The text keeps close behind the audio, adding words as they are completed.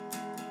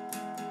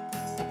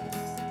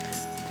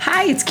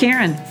Hi, it's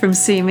Karen from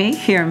See Me,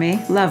 Hear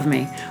Me, Love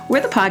Me.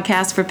 We're the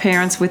podcast for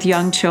parents with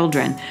young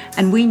children,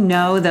 and we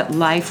know that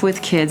life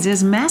with kids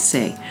is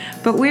messy.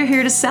 But we're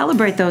here to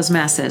celebrate those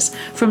messes,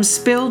 from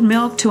spilled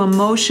milk to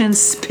emotions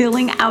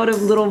spilling out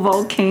of little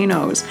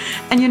volcanoes.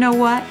 And you know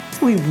what?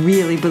 We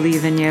really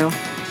believe in you.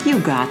 You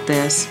got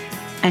this,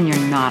 and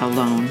you're not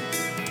alone.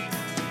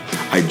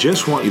 I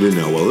just want you to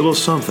know a little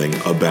something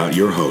about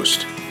your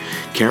host.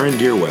 Karen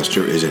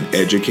Deerwester is an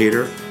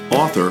educator,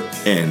 author,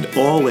 and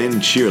all-in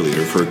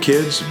cheerleader for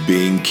kids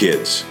being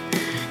kids.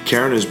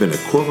 Karen has been a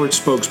corporate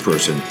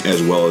spokesperson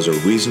as well as a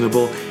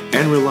reasonable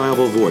and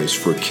reliable voice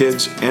for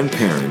kids and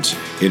parents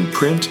in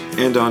print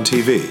and on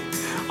TV,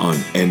 on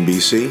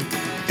NBC,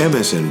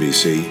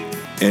 MSNBC,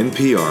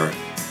 NPR,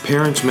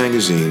 Parents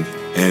Magazine,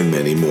 and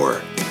many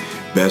more.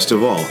 Best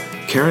of all,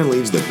 Karen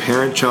leads the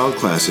parent-child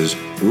classes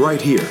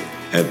right here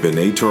at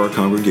B'nai Torah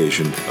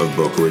Congregation of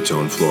Boca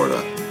Raton,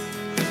 Florida.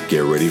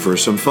 Get ready for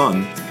some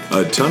fun,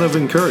 a ton of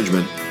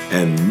encouragement,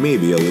 and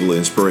maybe a little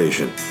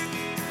inspiration.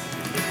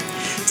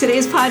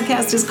 Today's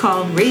podcast is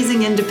called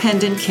Raising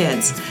Independent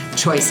Kids,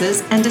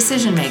 Choices and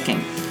Decision Making.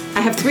 I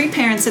have three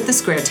parents at the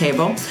square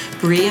table,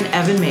 Bree and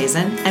Evan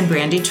Mason and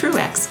Brandy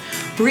Truex.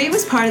 Bree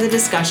was part of the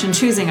discussion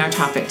choosing our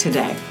topic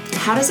today.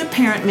 How does a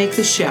parent make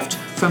the shift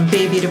from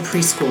baby to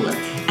preschooler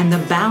and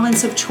the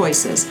balance of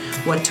choices,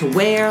 what to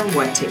wear,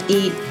 what to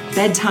eat,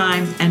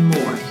 bedtime, and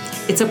more?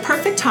 It's a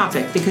perfect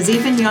topic because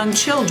even young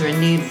children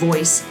need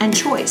voice and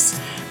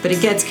choice. But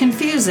it gets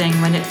confusing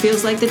when it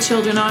feels like the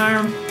children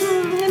are,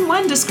 in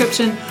one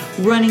description,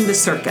 running the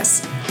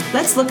circus.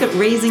 Let's look at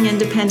raising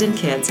independent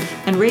kids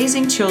and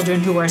raising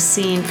children who are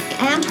seen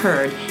and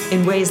heard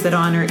in ways that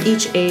honor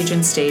each age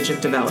and stage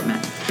of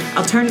development.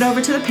 I'll turn it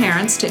over to the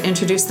parents to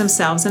introduce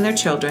themselves and their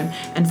children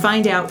and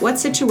find out what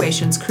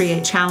situations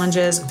create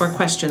challenges or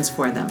questions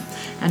for them.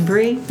 And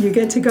Bree, you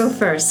get to go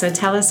first, so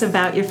tell us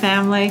about your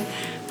family.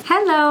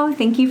 Hello,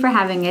 thank you for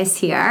having us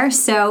here.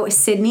 So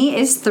Sydney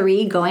is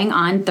 3 going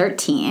on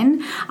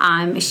 13.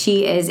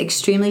 She is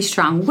extremely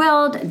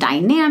strong-willed,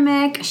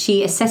 dynamic.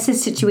 She assesses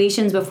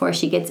situations before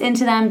she gets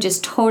into them,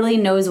 just totally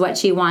knows what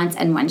she wants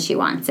and when she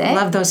wants it.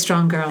 Love those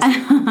strong girls.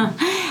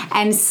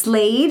 And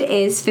Slade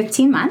is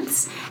 15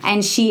 months,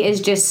 and she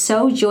is just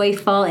so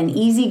joyful and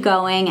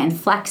easygoing and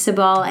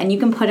flexible, and you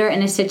can put her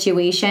in a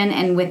situation,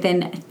 and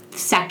within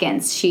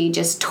seconds, she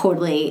just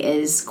totally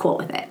is cool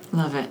with it.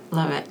 Love it,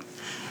 love it.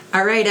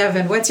 All right,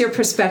 Evan, what's your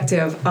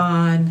perspective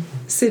on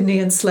Sydney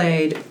and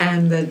Slade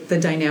and the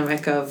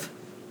dynamic of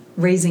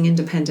raising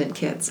independent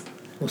kids?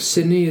 Well,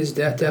 Sydney is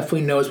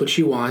definitely knows what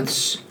she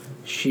wants.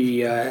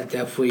 She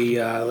definitely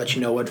lets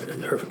you know what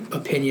her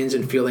opinions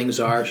and feelings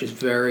are. She's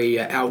very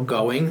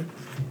outgoing.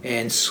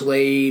 And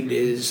Slade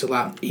is a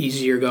lot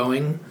easier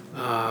going,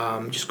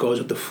 just goes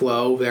with the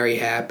flow, very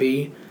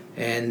happy.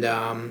 And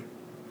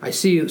I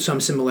see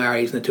some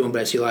similarities in the two of them, but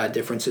I see a lot of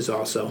differences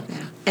also.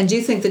 Yeah. And do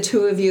you think the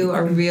two of you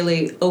are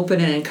really open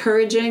and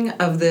encouraging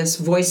of this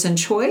voice and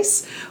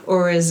choice,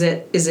 or is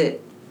it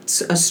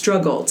a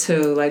struggle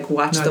to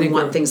watch them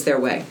want things their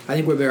way? I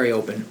think we're very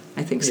open.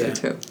 I think so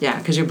too. Yeah,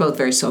 because you're both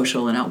very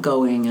social and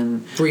outgoing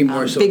and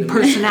big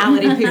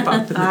personality people.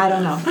 I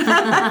don't know.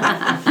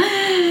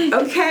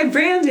 Okay,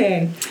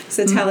 Brandy.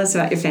 So tell us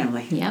about your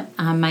family. Yep.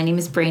 My name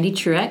is Brandy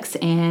Truex,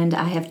 and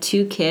I have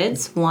 2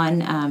 kids.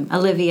 One,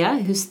 Olivia,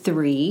 who's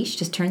 3. She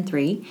just turned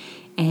 3.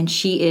 And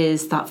she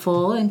is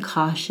thoughtful and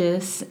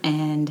cautious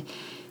and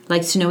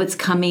likes to know what's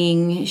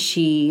coming.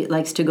 She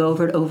likes to go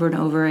over it over and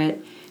over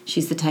it.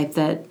 She's the type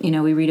that,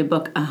 we read a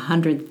book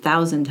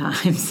 100,000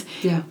 times.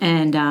 Yeah.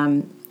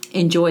 And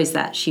enjoys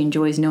that. She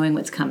enjoys knowing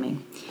what's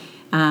coming.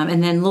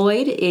 And then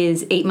Lloyd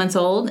is 8 months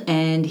old,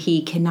 and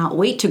he cannot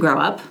wait to grow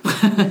up.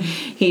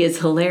 He is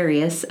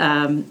hilarious.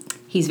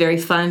 He's very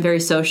fun, very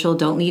social.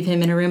 Don't leave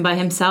him in a room by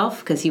himself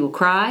because he will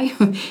cry.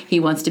 He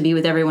wants to be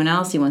with everyone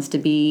else. He wants to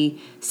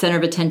be center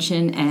of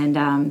attention,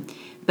 and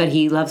but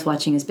he loves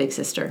watching his big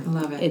sister. I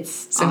love it. It's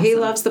so awesome. He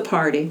loves the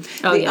party.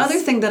 The other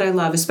thing that I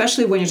love,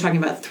 especially when you're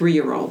talking about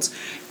 3-year-olds,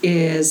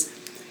 is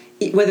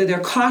whether they're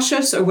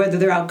cautious or whether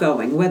they're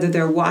outgoing, whether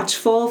they're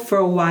watchful for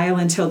a while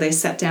until they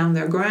set down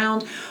their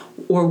ground,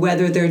 or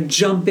whether they're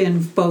jump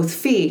in both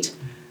feet,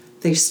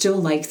 they still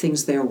like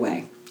things their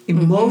way.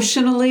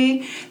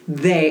 Emotionally,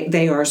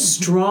 they are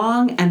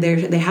strong and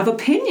they have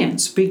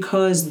opinions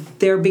because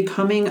they're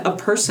becoming a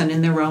person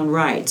in their own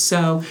right.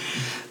 So,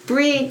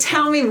 Bree,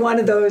 tell me one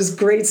of those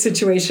great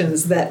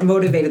situations that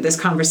motivated this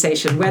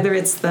conversation, whether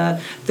it's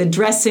the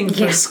dressing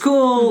for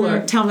school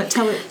or tell it.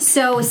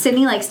 So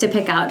Sydney likes to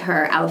pick out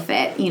her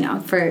outfit,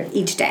 for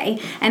each day.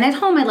 And at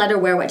home, I let her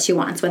wear what she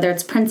wants, whether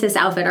it's princess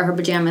outfit or her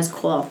pajamas,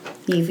 cool.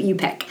 You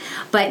pick.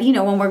 But,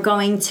 when we're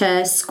going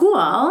to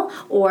school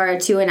or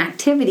to an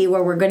activity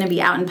where we're going to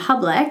be out in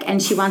public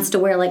and she wants to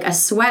wear like a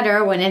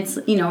sweater when it's,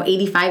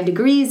 85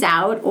 degrees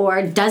out,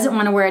 or doesn't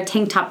want to wear a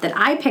tank top that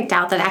I picked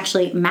out that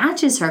actually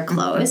matches her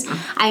clothes.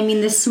 I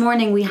mean, this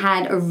morning we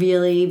had a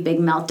really big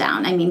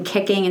meltdown. I mean,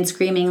 kicking and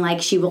screaming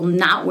like she will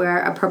not wear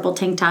a purple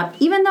tank top,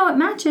 even though it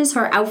matches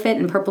her outfit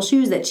and purple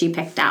shoes that she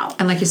picked out.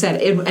 And like you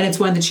said, and it's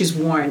one that she's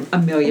worn a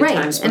million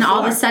times before. And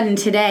all of a sudden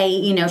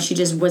today, she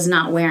just was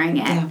not wearing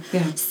it.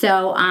 Yeah.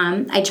 So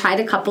I tried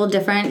a couple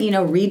different,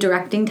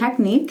 redirecting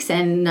techniques,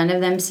 and none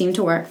of them seemed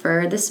to work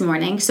for this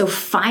morning. So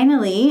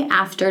finally,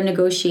 after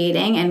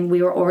negotiating, and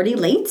we were already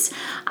late,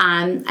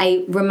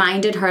 I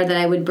reminded her that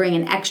I would bring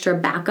an extra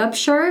backup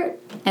shirt.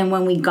 And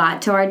when we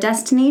got to our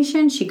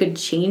destination, she could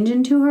change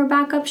into her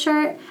backup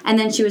shirt. And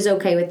then she was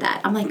okay with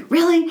that. I'm like,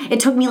 really? It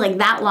took me like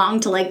that long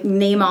to like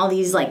name all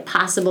these like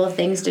possible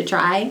things to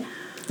try.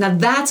 Now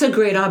that's a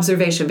great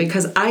observation,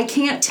 because I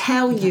can't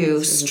tell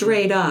you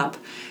straight up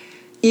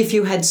if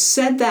you had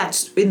said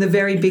that in the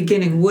very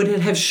beginning, would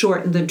it have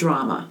shortened the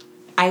drama?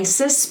 I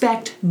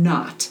suspect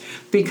not,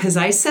 because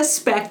I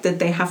suspect that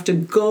they have to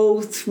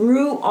go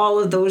through all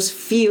of those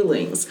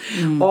feelings,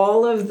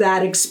 all of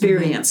that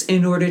experience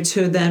in order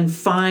to then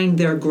find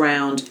their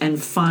ground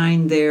and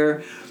find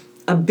their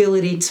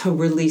ability to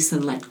release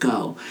and let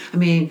go. I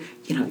mean,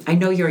 I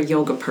know you're a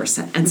yoga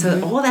person, and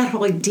so all that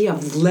whole idea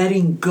of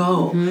letting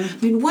go, I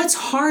mean, what's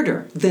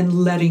harder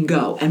than letting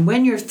go? And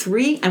when you're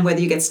 3, and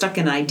whether you get stuck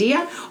in an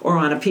idea or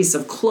on a piece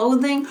of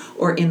clothing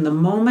or in the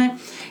moment,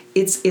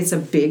 it's a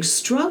big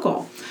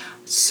struggle.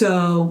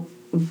 So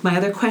my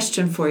other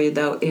question for you,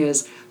 though,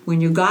 is when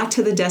you got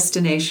to the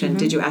destination,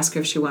 did you ask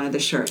her if she wanted the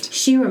shirt?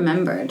 She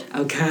remembered.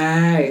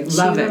 Okay.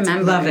 Love it.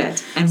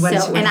 And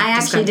and I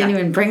actually didn't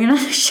even bring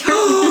another shirt.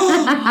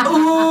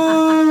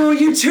 Oh,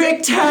 you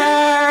tricked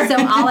her. So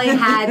all I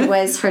had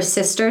was her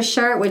sister's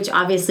shirt, which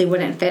obviously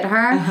wouldn't fit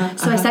her.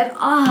 I said,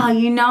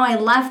 I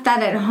left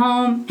that at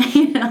home,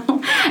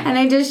 and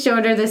I just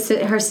showed her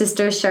her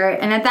sister's shirt.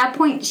 And at that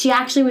point, she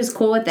actually was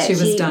cool with it. She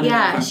was done.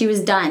 Yeah, she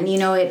was done.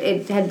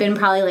 It had been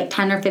probably like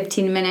 10 or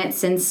 15 minutes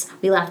since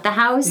we left the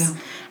house. Yeah.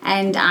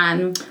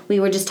 And we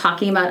were just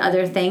talking about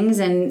other things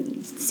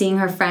and seeing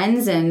her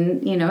friends,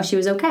 and, she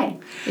was okay.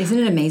 Isn't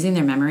it amazing,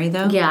 their memory,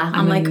 though? Yeah.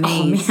 I'm like,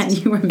 amazed. Oh, man,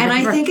 you remember. And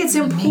I think it's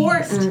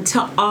important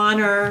to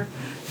honor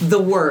the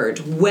word.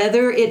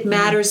 Whether it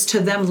matters to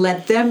them,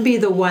 let them be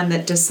the one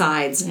that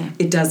decides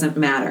it doesn't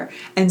matter.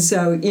 And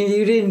so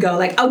you didn't go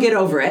like, get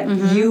over it.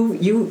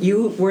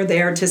 You were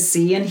there to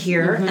see and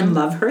hear and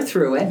love her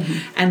through it.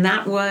 And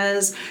that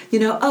was,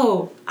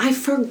 I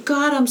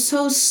forgot, I'm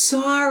so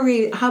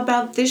sorry. How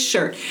about this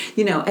shirt?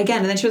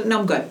 Again, and then she was, no,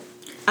 I'm good.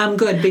 I'm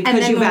good,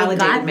 because you validated me. And then when we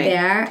got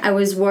there, I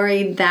was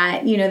worried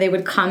that, they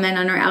would comment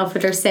on her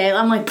outfit or say,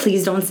 I'm like,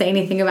 please don't say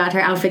anything about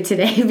her outfit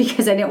today,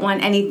 because I didn't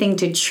want anything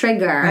to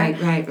trigger. Right.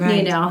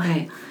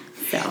 Right.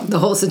 So the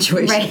whole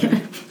situation.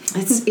 Right.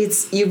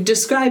 It's you've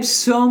described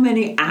so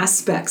many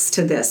aspects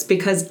to this,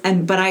 but some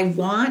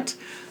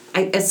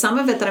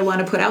of it that I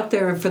want to put out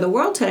there for the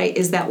world today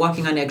is that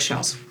walking on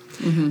eggshells.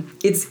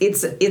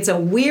 It's a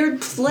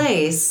weird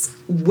place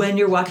when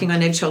you're walking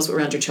on eggshells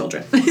around your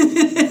children,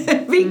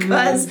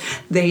 because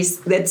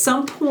at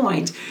some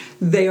point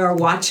they are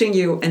watching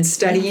you and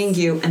studying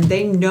you, and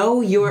they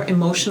know your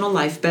emotional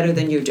life better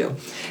than you do,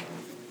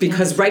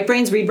 because right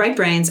brains read right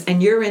brains,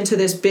 and you're into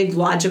this big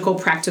logical,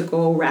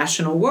 practical,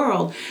 rational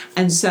world.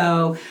 And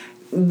so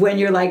when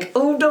you're like,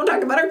 oh, don't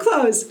talk about her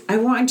clothes, I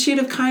want you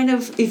to kind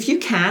of, if you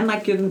can,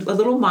 like a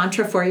little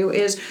mantra for you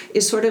is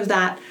sort of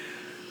that,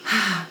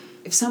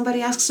 if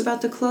somebody asks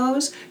about the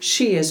clothes,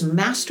 she is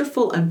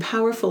masterful and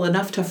powerful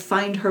enough to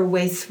find her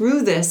way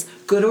through this,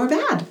 good or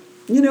bad.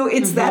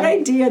 It's that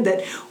idea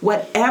that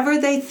whatever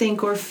they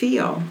think or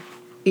feel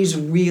is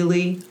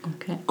really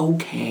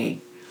okay.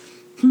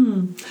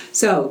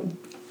 So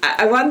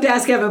I wanted to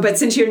ask Evan, but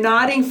since you're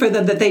nodding for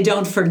them that they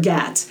don't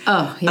forget.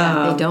 Oh,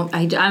 yeah, they don't.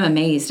 I'm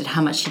amazed at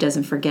how much she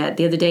doesn't forget.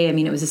 The other day,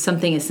 it was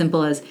something as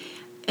simple as,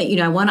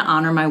 I want to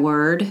honor my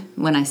word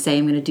when I say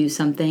I'm going to do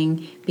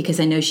something, because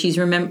I know she's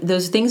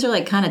those things are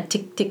like kind of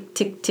tick, tick,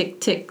 tick,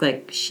 tick, tick.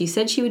 Like, she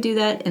said she would do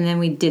that, and then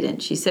we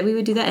didn't. She said we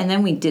would do that, and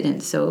then we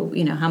didn't. So,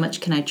 how much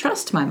can I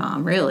trust my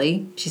mom,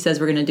 really? She says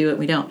we're going to do it,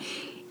 we don't.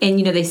 And,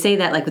 they say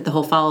that like with the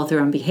whole follow through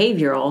on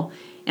behavioral,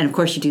 and of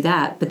course you do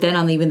that. But then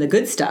on even the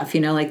good stuff,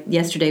 like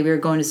yesterday we were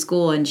going to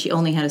school and she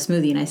only had a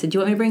smoothie, and I said, do you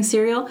want me to bring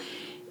cereal?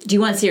 Do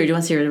you want cereal?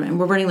 And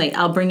we're running late.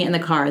 I'll bring it in the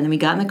car. And then we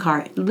got in the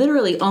car,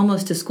 literally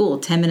almost to school,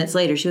 10 minutes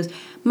later. She goes,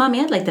 Mommy,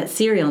 I'd like that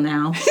cereal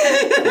now.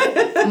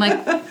 I'm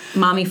like,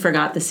 Mommy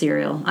forgot the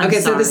cereal. I'm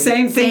sorry. So the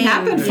same thing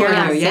happened for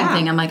you. Same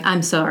thing. I'm like,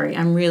 I'm sorry.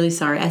 I'm really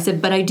sorry. I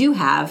said, but I do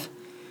have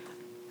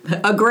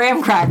a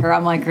graham cracker.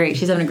 I'm like, great,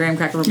 she's having a graham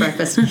cracker for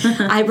breakfast.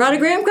 I brought a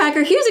graham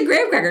cracker. Here's a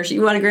graham cracker.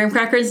 You want a graham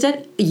cracker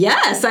instead?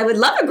 Yes, I would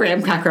love a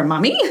graham cracker,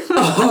 Mommy.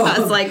 I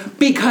was like,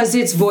 because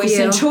it's voice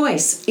and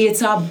choice.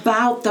 It's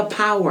about the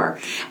power,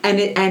 and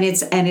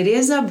it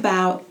is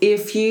about,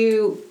 if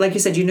you, like you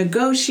said, you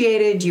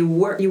negotiated, you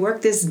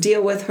work this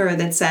deal with her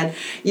that said,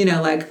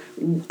 like,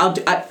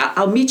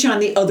 I'll meet you on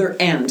the other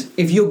end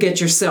if you'll get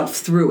yourself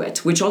through it,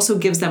 which also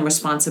gives them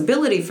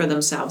responsibility for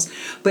themselves.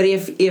 But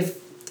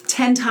if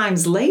 10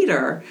 times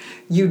later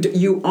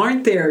you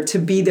aren't there to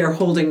be there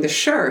holding the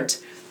shirt,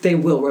 they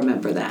will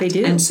remember that. They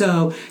do. And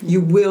so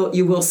you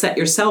will set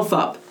yourself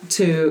up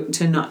to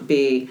not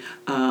be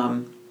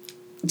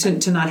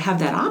to not have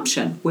that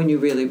option when you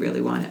really,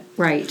 really want it.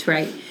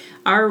 Right.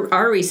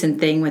 Our recent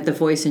thing with the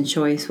voice and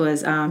choice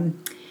was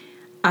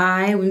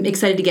I'm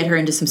excited to get her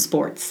into some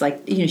sports.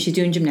 Like, she's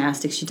doing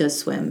gymnastics, she does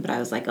swim, but I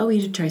was like, we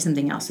should try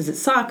something else. Is it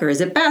soccer?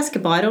 Is it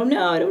basketball? I don't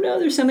know.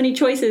 There's so many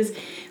choices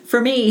for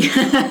me,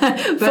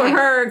 for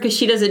her, because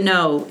she doesn't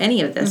know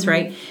any of this,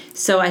 right?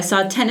 So I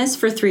saw tennis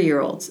for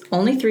 3-year-olds.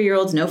 Only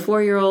 3-year-olds, no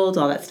 4-year-olds,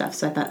 all that stuff.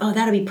 So I thought,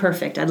 that'll be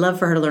perfect. I'd love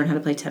for her to learn how to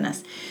play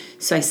tennis.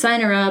 So I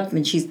sign her up,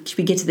 and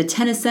we get to the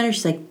tennis center.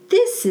 She's like,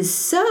 this is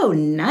so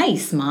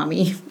nice,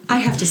 Mommy. I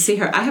have to see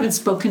her. I haven't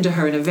spoken to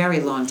her in a very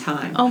long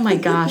time. Oh, my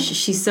gosh.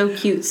 She's so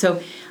cute.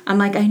 So I'm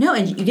like, I know.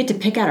 And you get to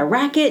pick out a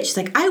racket. She's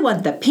like, I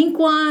want the pink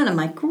one. I'm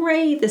like,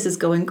 great. This is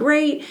going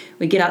great.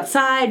 We get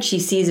outside. She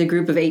sees a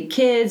group of 8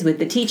 kids with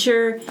the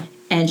teacher,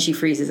 and she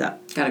freezes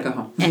up. Gotta go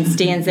home. And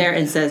stands there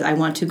and says, I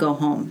want to go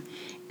home.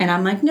 And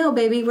I'm like, no,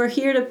 baby, we're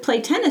here to play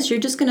tennis. You're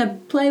just going to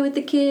play with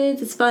the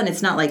kids. It's fun.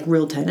 It's not like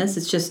real tennis.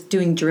 It's just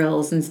doing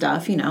drills and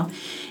stuff,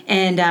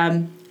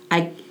 And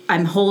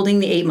I'm holding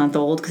the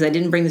 8-month-old because I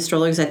didn't bring the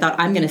stroller because I thought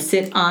I'm going to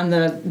sit on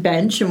the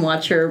bench and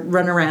watch her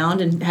run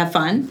around and have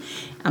fun.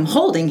 I'm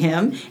holding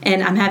him,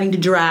 and I'm having to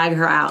drag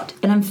her out.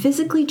 And I'm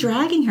physically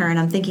dragging her, and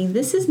I'm thinking,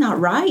 this is not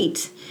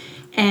right.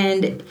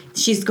 And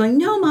she's going,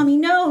 no, Mommy,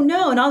 no.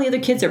 And all the other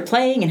kids are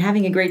playing and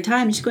having a great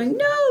time. And she's going,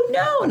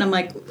 no. And I'm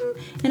like,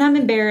 and I'm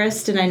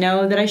embarrassed, and I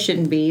know that I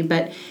shouldn't be.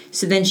 But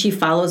so then she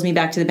follows me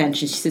back to the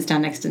bench, and she sits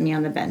down next to me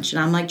on the bench.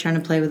 And I'm like trying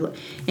to play with,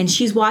 and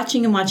she's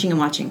watching and watching and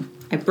watching.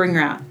 I bring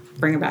her out,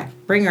 bring her back,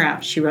 bring her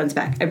out. She runs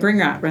back. I bring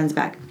her out, runs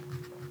back.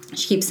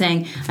 She keeps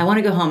saying, I want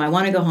to go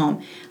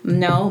home.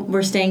 No,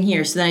 we're staying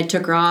here. So then I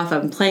took her off.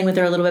 I'm playing with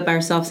her a little bit by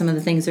herself, some of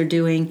the things they're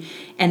doing.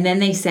 And then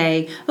they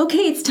say,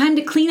 okay, it's time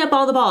to clean up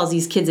all the balls.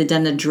 These kids had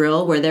done a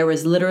drill where there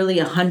was literally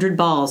 100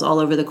 balls all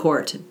over the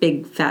court,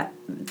 big, fat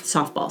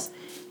softballs.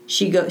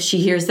 She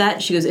hears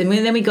that. She goes, and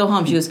then we go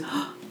home. She goes,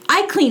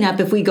 I clean up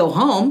if we go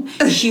home.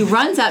 She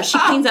runs out. She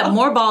cleans up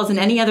more balls than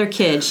any other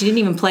kid. She didn't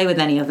even play with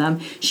any of them.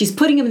 She's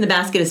putting them in the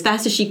basket as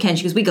fast as she can.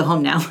 She goes, we go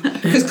home now.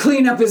 Because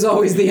cleanup is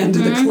always the end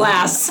of the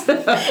class.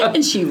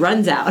 And she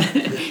runs out.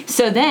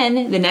 So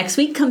then the next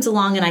week comes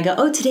along, and I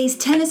go, today's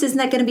tennis. Isn't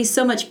that going to be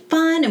so much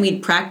fun? And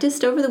we'd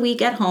practiced over the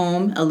week at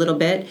home a little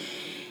bit.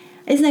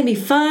 Isn't that going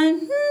to be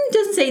fun?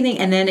 Doesn't say anything.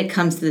 And then it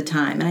comes to the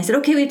time. And I said,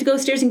 okay, we have to go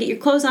upstairs and get your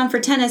clothes on for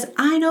tennis.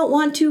 I don't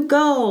want to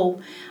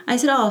go. I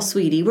said,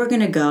 sweetie, we're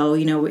going to go.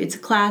 It's a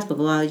class, blah,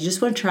 blah, blah. You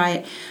just want to try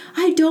it.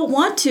 I don't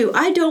want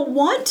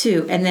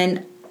to. And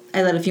then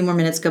I let a few more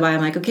minutes go by.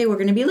 I'm like, okay, we're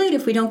going to be late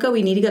if we don't go.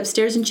 We need to go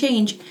upstairs and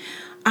change.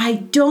 I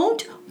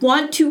don't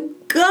want to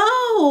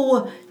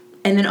go.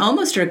 And then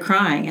almost started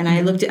crying. And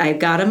I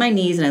got on my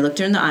knees and I looked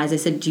her in the eyes. I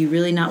said, do you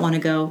really not want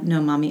to go?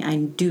 No, Mommy, I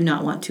do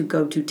not want to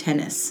go to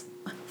tennis.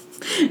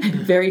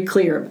 Very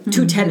clear,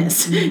 to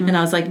tennis. And I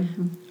was like,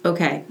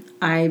 okay,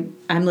 I'm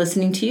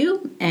listening to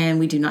you, and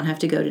we do not have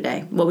to go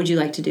today. What would you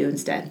like to do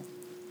instead?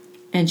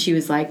 And she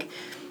was like,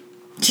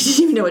 she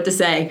didn't even know what to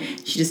say.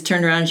 She just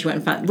turned around and she went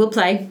and found, we'll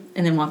play,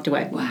 and then walked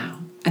away. Wow.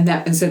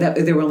 And so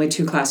there were only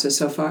 2 classes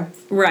so far?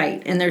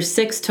 Right. And there's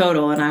 6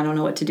 total, and I don't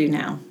know what to do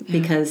now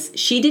because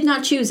she did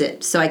not choose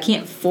it. So I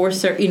can't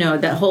force her,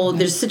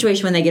 there's a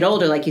situation when they get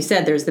older, like you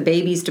said, there's the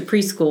babies to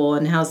preschool,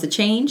 and how's the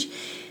change?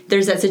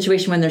 There's that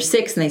situation when they're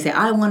 6 and they say,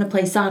 I want to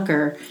play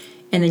soccer.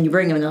 And then you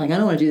bring them and they're like, I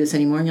don't want to do this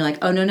anymore. And you're like,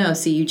 oh, no,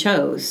 see, you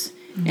chose.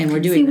 And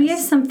we're doing we have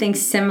something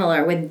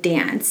similar with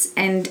dance.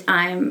 And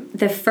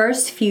the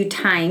first few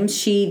times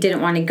she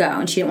didn't want to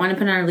go. And she didn't want to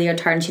put on her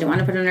leotard. And she didn't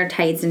want to put on her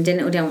tights and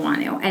didn't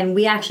want to. And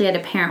we actually had a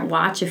parent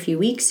watch a few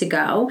weeks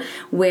ago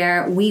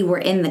where we were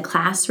in the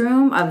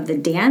classroom of the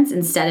dance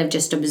instead of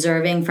just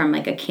observing from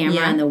like a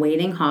camera in the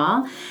waiting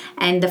hall.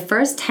 And the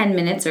first 10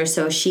 minutes or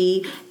so,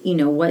 she,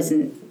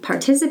 wasn't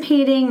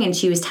participating, and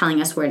she was telling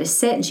us where to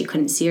sit, and she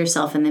couldn't see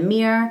herself in the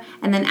mirror.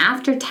 And then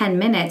after 10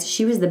 minutes,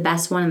 she was the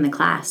best one in the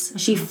class.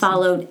 She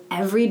followed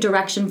every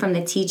direction from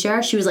the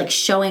teacher. She was like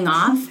showing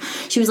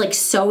off. She was like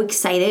so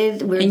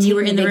excited. You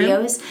were in the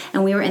videos, room?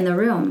 And we were in the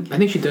room. I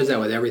think she does that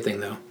with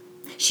everything, though.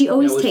 She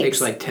always takes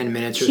like 10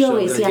 minutes or she so.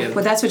 Always, yeah.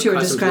 Well, that's what you were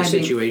describing. To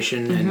the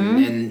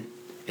situation,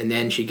 and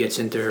then she gets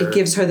into her. It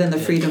gives her then the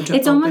freedom to.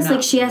 It's open almost up.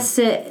 like she has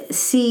to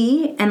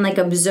see and like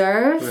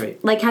observe, right.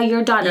 Like how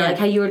your daughter, like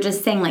how you were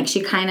just saying, like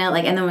she kind of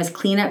like, and then was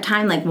cleanup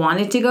time, like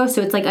wanted to go.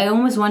 So it's like I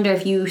almost wonder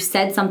if you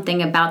said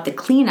something about the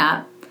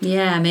cleanup,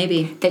 Yeah,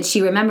 maybe. that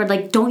she remembered,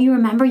 like, don't you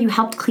remember you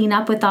helped clean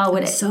up with all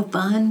what it So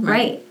fun.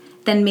 right?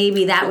 Then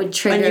maybe that would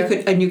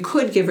trigger. And you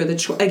could give her the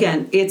choice.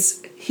 Again,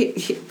 it's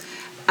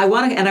I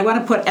want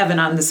to put Evan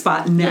on the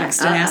spot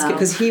next and ask it,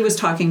 because he was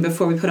talking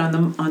before we put on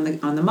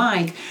the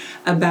mic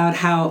about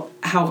how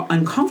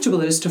uncomfortable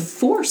it is to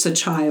force a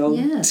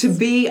child to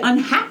be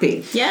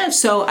unhappy. Yes.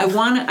 So I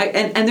want to,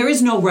 and there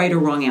is no right or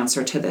wrong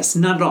answer to this,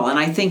 not at all. And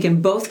I think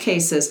in both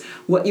cases,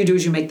 what you do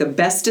is you make the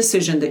best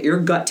decision that your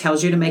gut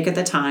tells you to make at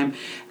the time,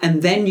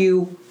 and then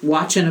you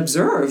watch and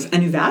observe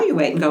and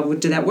evaluate and go, well,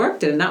 did that work?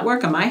 Did it not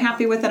work? Am I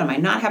happy with it? Am I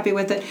not happy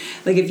with it?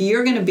 Like, if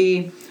you're going to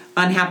be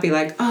unhappy,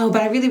 like, oh,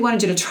 but I really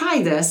wanted you to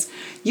try this,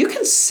 you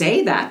can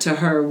say that to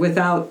her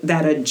without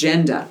that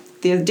agenda.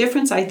 The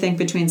difference, I think,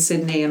 between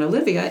Sydney and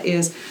Olivia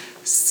is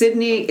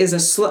Sydney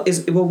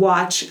will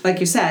watch, like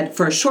you said,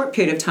 for a short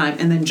period of time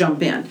and then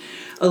jump in.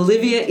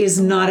 Olivia is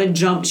not a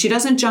jump. She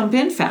doesn't jump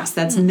in fast.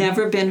 That's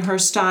never been her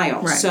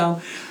style. Right.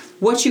 So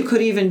what you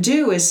could even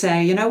do is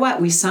say, you know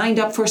what, we signed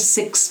up for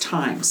 6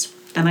 times.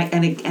 And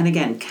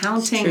again,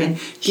 counting and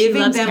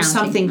giving them counting.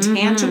 Something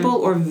tangible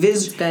or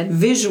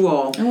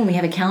visual. Oh, when we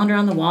have a calendar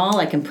on the wall,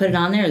 I can put it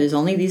on there. There's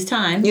only these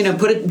times. You know,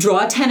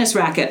 draw a tennis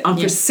racket on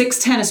for 6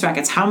 tennis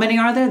rackets. How many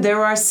are there?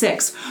 There are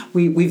 6.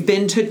 We've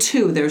been to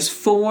 2. There's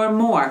 4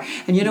 more.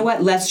 And you know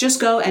what? Let's just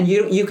go, and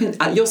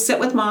you'll sit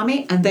with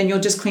mommy, and then you'll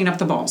just clean up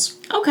the balls.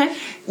 Okay.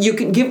 You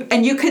can give,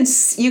 and you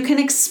can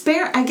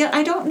experiment.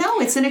 I don't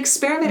know. It's an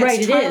experiment. Right,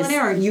 it's it trial is. and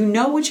error. You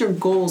know what your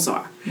goals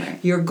are.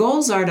 Right. Your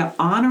goals are to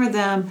honor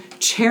them,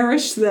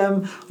 cherish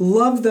them,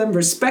 love them,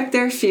 respect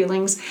their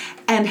feelings,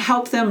 and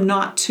help them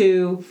not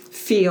to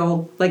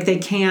feel like they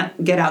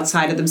can't get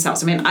outside of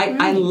themselves. I mean,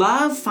 I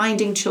love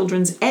finding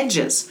children's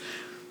edges,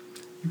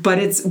 but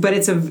it's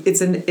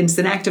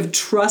an act of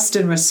trust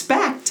and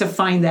respect to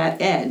find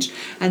that edge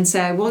and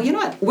say, well, you know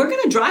what, we're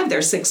going to drive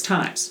there 6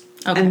 times.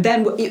 Okay. And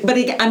then, but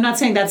again, I'm not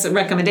saying that's a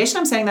recommendation.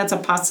 I'm saying that's a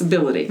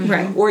possibility.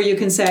 Right. Or you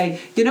can say,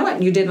 you know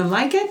what, you didn't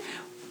like it.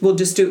 We'll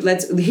just do.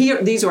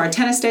 These are our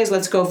tennis days.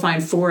 Let's go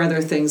find 4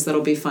 other things that'll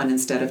be fun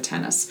instead of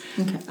tennis.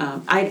 Okay.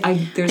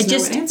 There's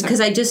no answer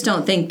because I just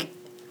don't think.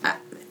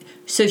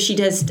 So she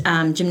does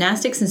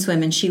gymnastics and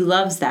swim, and she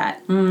loves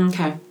that.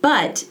 Okay.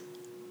 But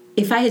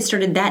if I had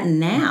started that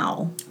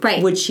now,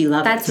 would she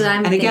love That's it? what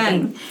I'm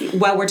thinking. Again,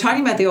 while we're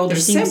talking about the older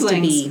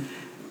siblings,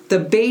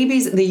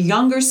 the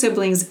younger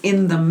siblings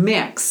in the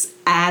mix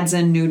adds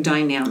a new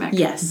dynamic.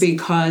 Yes.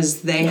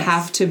 Because they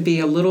have to be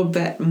a little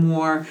bit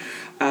more.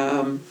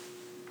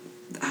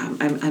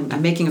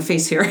 I'm making a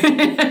face here.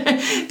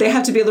 They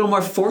have to be a little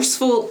more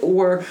forceful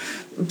or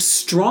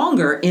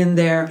stronger in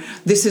their,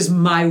 this is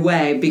my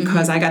way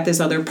because I got this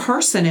other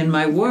person in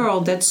my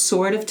world that's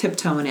sort of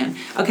tiptoeing in.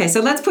 Okay,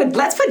 so let's put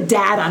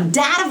dad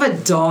of a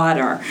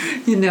daughter,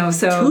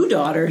 so 2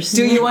 daughters.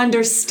 Do you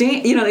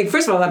understand, like,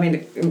 first of all, I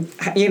mean,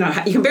 you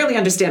can barely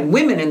understand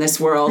women in this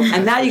world,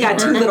 and now you got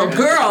 2 little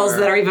girls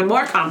that are even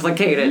more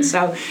complicated.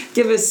 So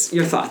give us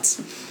your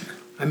thoughts.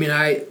 I mean,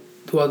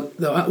 well,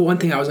 the one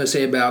thing I was going to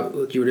say about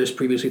what you were just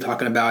previously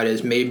talking about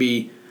is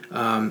maybe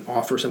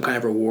offer some kind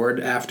of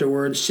reward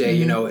afterwards. Say,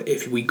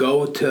 if we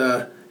go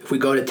to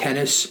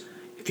tennis,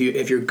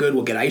 if you're good,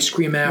 we'll get ice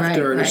cream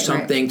after or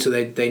something, so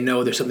they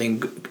know there's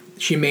something.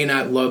 She may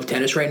not love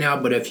tennis right now,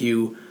 but if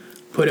you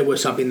put it with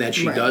something that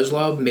she does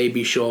love,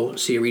 maybe she'll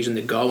see a reason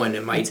to go, and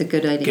it might a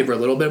good idea. give her a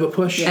little bit of a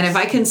push. Yes. And if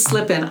I can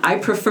slip in, I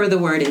prefer the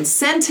word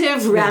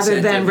incentive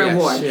rather than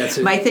reward. Yes.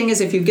 My thing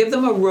is, if you give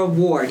them a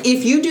reward,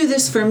 if you do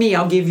this for me,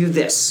 I'll give you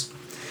this.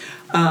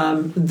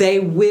 They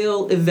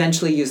will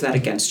eventually use that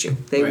against you.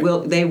 They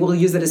will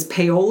use it as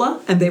payola,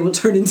 and they will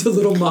turn into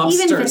little mobsters.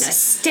 Even if it's a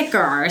sticker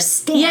or a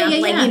stamp,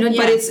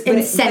 but it's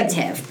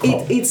incentive.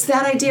 It's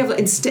that idea of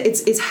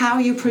it's how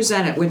you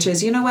present it, which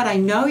is, you know what, I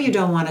know you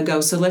don't want to go,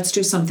 so let's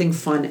do something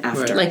fun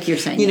after. Like you're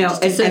saying,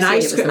 and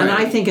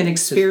I think an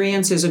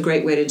experience is a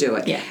great way to do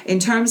it. Yeah. In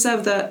terms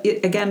of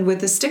again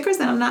with the stickers,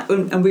 then I'm not,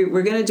 and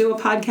we're going to do a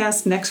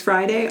podcast next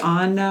Friday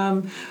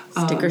on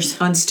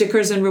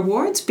stickers and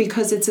rewards,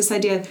 because it's this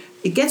idea.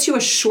 It gets you a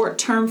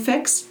short-term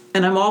fix,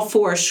 and I'm all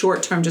for a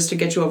short-term just to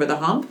get you over the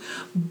hump.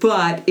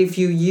 But if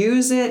you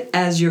use it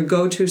as your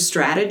go-to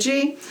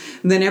strategy,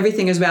 then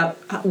everything is about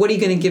what are you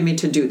going to give me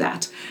to do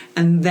that,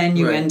 and then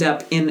you end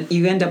up in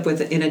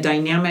a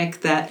dynamic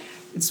that.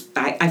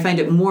 I find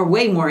it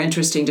way more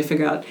interesting to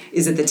figure out,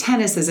 is it the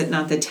tennis, is it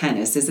not the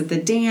tennis? Is it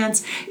the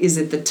dance? Is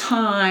it the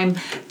time?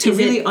 Is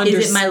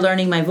it my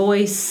learning my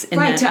voice? And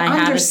right, that to I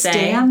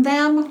understand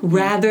them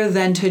rather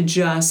than to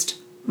just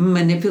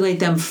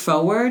manipulate them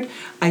forward,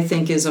 I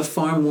think is a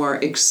far more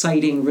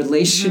exciting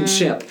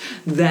relationship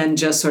than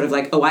just sort of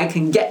like, I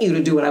can get you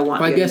to do what I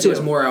want you to do. I guess it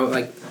was more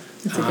like...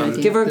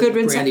 give her a good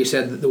reason. Brandy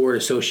said the word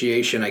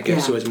association. I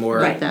guess it was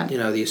more,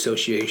 the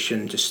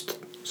association, just...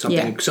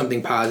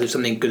 Something positive,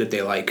 something good that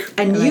they like.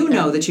 And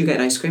that you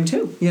get ice cream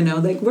too.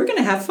 Like, we're going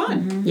to have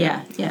fun. Mm-hmm.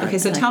 Yeah. Okay,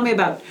 so tell me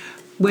about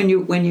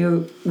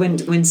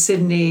when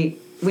Sydney,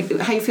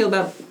 how you feel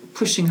about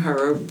pushing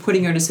her or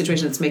putting her in a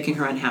situation that's making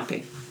her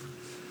unhappy.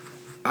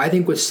 I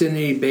think with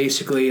Sydney,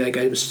 basically, like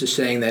I was just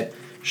saying, that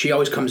she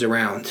always comes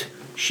around.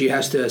 she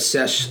has to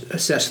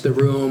assess the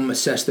room,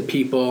 assess the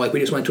people. Like we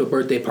just went to a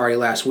birthday party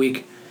last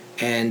week,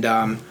 and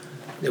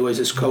there was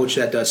this coach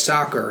that does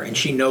soccer, and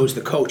she knows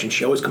the coach, and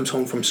she always comes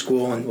home from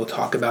school and will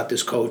talk about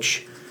this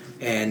coach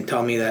and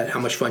tell me that how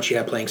much fun she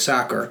had playing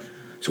soccer.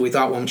 So we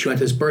thought when she went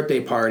to this birthday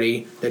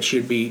party that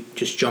she'd be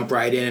just jump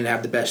right in and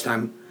have the best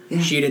time. Yeah.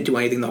 She didn't do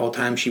anything the whole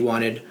time. She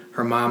wanted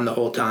her mom the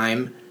whole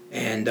time,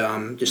 and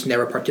just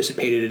never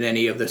participated in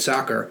any of the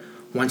soccer.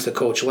 Once the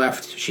coach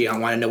left, she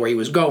didn't want to know where he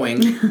was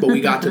going, but we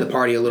got to the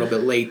party a little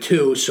bit late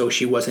too, so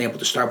she wasn't able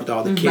to start with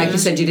all the kids. Like you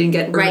said, you didn't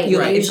get right.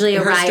 You usually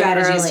her arrive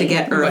strategy early. is to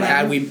get early.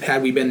 But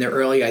had we been there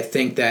early, I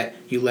think that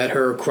you let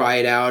her cry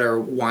it out or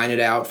whine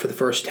it out for the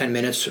first 10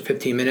 minutes or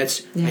 15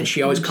 minutes, and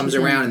she always comes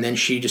around, and then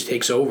she just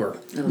takes over.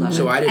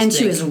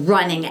 She was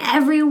running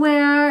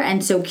everywhere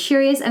and so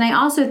curious. And I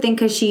also think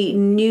because she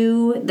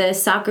knew the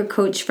soccer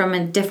coach from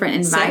a different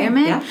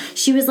environment,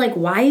 she was like,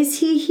 why is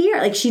he here?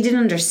 Like, she didn't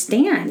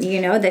understand,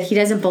 that he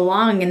doesn't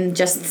belong in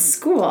just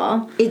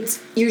school. It's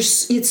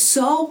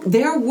so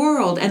their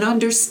world and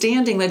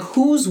understanding like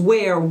who's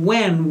where,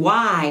 when,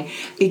 why.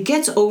 It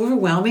gets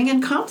overwhelming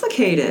and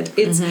complicated.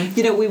 It's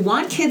we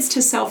want kids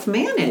to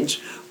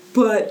self-manage,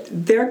 but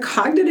their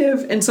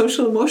cognitive and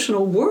social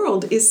emotional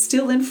world is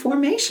still in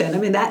formation. I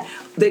mean, that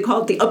they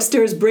call it the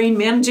upstairs brain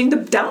managing the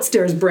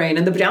downstairs brain,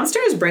 and the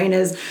downstairs brain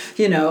is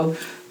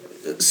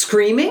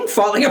screaming,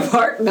 falling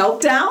apart,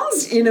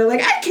 meltdowns.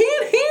 Like, I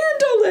can't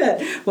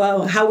handle it.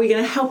 Well, how are we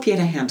going to help you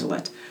to handle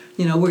it?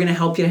 We're going to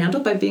help you to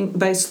handle it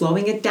by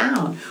slowing it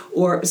down.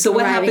 Or so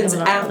what happens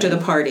after the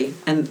party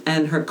and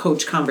her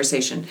coach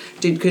conversation?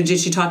 Did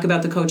she talk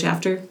about the coach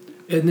after?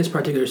 In this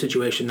particular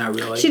situation, not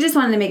really. She just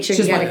wanted to make sure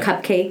he got a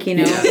cupcake,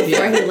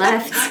 before he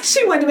left.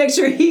 She wanted to make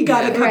sure he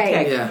got a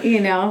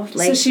cupcake.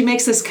 Right. So she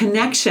makes this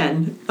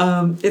connection.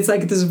 It's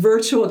like this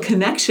virtual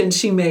connection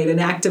she made, an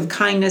act of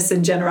kindness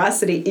and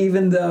generosity,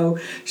 even though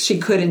she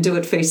couldn't do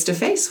it face to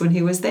face when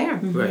he was there.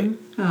 Right.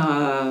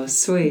 Oh,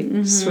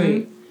 sweet,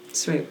 sweet.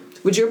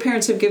 Would your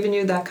parents have given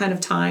you that kind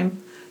of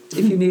time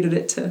if you needed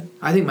it to?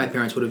 I think my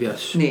parents would have,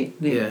 yes. Neat.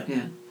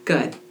 Yeah.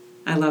 Good.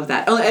 I love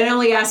that. I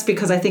only ask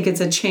because I think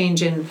it's a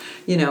change in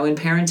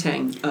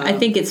parenting. I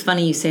think it's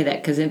funny you say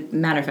that because,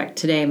 matter of fact,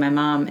 today my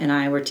mom and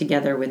I were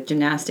together with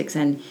gymnastics,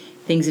 and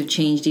things have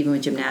changed even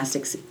with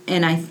gymnastics.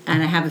 And I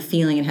have a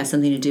feeling it has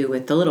something to do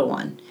with the little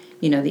one.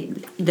 The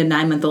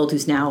 9-month-old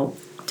who's now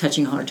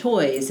touching all her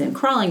toys and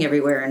crawling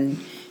everywhere, and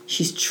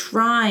she's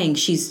trying.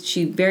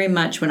 She very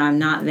much, when I'm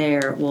not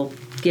there, will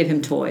give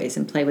him toys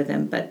and play with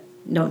him, but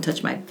don't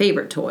touch my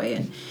favorite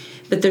toy.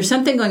 But there's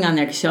something going on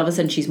there because all of a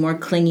sudden she's more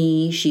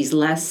clingy. She's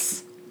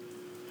less.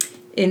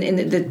 In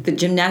the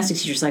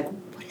gymnastics teacher's like,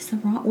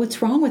 what's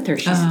wrong with her?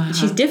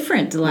 She's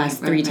different the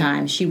last three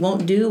times. She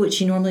won't do what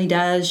she normally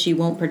does. She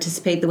won't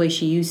participate the way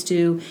she used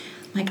to.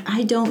 Like,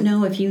 I don't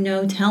know. If you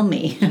know, tell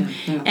me.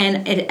 Yeah.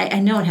 And I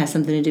know it has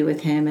something to do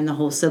with him and the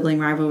whole sibling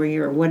rivalry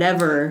or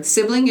whatever.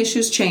 Sibling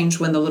issues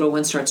change when the little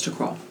one starts to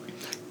crawl.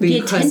 The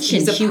attention.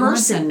 He's a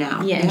person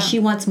now. Yeah, and she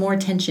wants more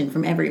attention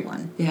from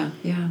everyone. Yeah.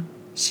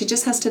 She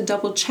just has to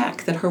double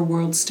check that her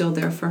world's still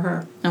there for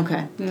her.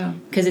 Okay. Yeah.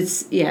 Because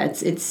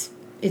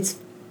it's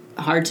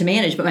hard to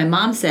manage. But my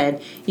mom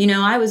said,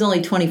 I was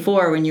only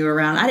 24 when you were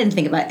around. I didn't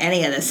think about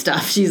any of this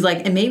stuff. She's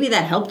like, and maybe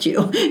that helped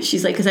you.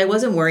 She's like, because I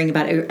wasn't worrying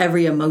about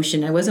every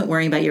emotion. I wasn't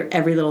worrying about your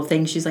every little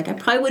thing. She's like, I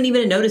probably wouldn't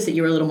even have noticed that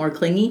you were a little more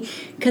clingy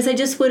because I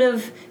just would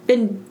have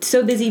been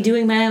so busy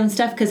doing my own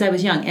stuff because I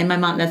was young. And my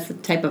mom, that's the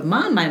type of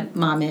mom my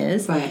mom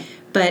is. Right.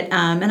 But,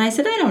 and I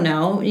said, I don't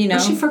know,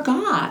 But she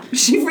forgot.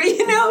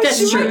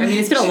 That's true. I mean,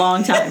 it's been a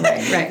long time,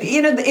 right.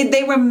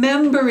 They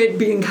remember it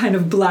being kind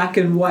of black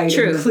and white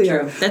and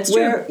clear. True. That's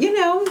true. Where,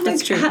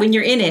 that's true. When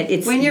you're in it,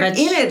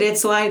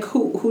 it's like,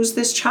 who's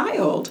this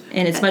child?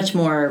 And it's much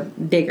more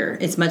bigger.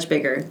 It's much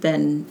bigger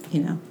than,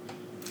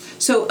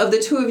 So of the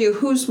two of you,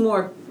 who's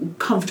more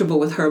comfortable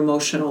with her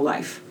emotional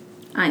life?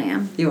 I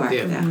am. You are?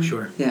 Yeah.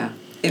 Sure. Yeah.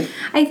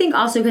 I think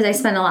also because I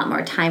spend a lot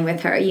more time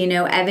with her.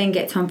 Evan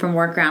gets home from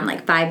work around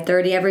like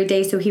 5:30 every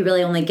day, so he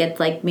really only gets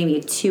like maybe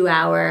a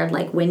 2-hour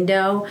like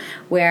window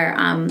where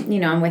I'm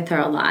with her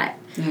a lot.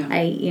 Yeah.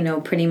 I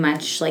pretty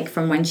much like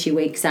from when she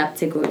wakes up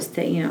to goes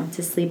to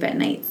to sleep at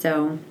night.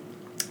 So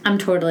I'm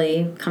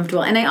totally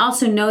comfortable, and I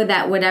also know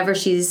that whatever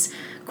she's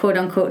quote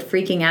unquote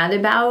freaking out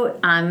about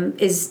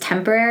is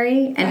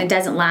temporary, and it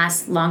doesn't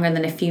last longer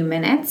than a few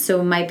minutes.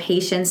 So my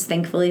patience,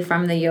 thankfully,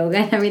 from the yoga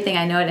and everything,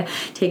 I know to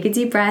take a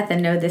deep breath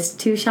and know this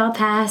too shall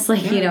pass.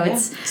 Like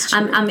it's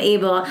I'm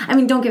able. I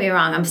mean, don't get me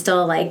wrong. I'm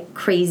still like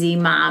crazy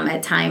mom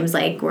at times,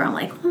 like where I'm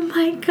like, oh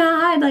my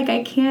god, like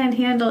I can't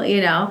handle.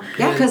 Yeah,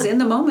 because in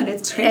the moment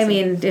it's crazy. I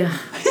mean, the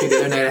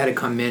other night I had to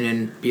come in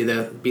and be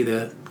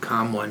the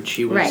calm one.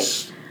 She was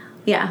right.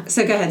 Yeah.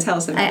 So go ahead, tell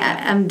us about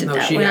that. I'm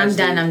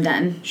done. I'm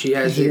done. She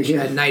has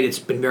at night. It's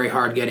been very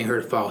hard getting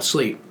her to fall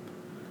asleep.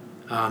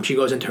 She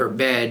goes into her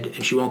bed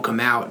and she won't come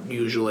out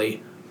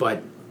usually.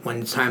 But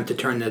when it's time to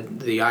turn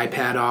the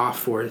iPad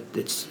off, or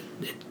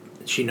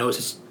she knows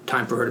it's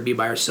time for her to be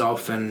by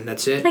herself, and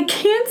that's it. I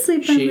can't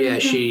sleep.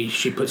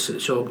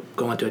 She'll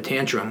go into a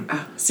tantrum.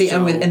 See,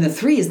 So- and in the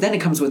 3s, then it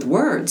comes with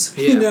words.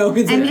 Yeah. You know,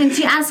 And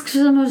she asks for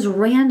the most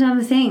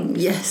random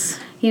things. Yes.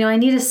 You know, I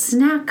need a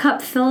snack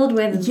cup filled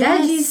with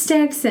Yes. veggie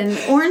sticks and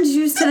orange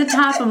juice to the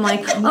top. I'm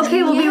like,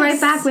 okay, we'll be right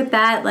Yes. back with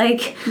that.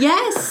 Like,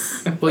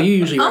 Yes. Well, you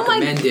usually Oh my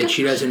recommend it.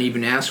 She doesn't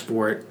even ask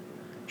for it.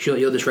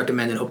 You'll just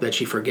recommend it and hope that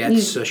she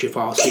forgets, so she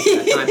falls asleep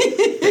at that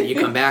time, and you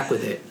come back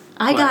with it.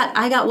 I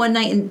got one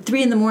night in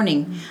 3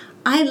 a.m.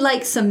 I'd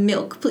like some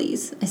milk,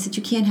 please. I said,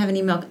 you can't have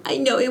any milk. I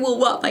know it will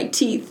rot my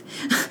teeth.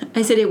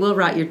 I said, it will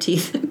rot your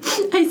teeth.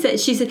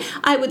 She said,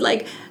 I would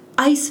like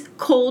ice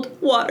cold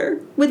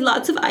water with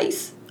lots of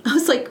ice. I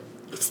was like,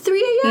 it's 3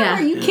 a.m. Yeah.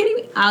 Are you kidding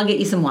me? I'll get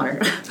you some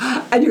water.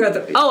 and you got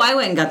the. Oh, I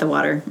went and got the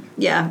water.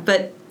 Yeah,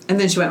 but, And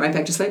then she went right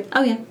back to sleep.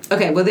 oh yeah.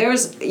 Okay, well,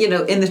 there's,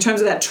 in the terms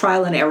of that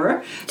trial and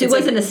error, It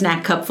wasn't a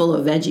snack cup full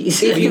of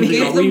veggies. We usually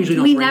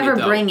don't we bring never it,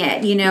 though. bring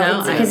it,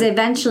 No, because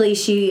eventually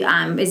she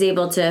is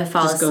able to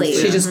fall Just goes asleep.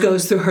 through. she just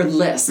goes through her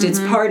list. It's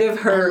part of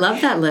I her.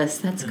 love that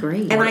list. That's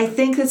great. And I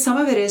think that some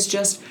of it is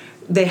just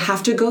they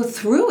have to go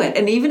through it.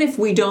 And even if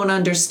we don't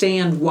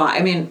understand why,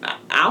 I mean,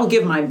 I'll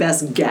give my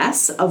best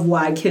guess of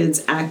why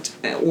kids act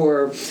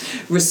or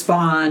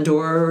respond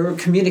or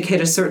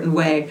communicate a certain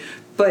way,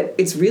 but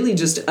it's really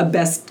just a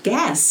best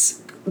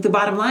guess. The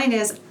bottom line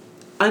is,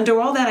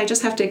 under all that, I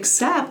just have to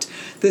accept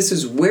this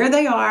is where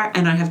they are,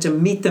 and I have to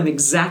meet them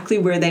exactly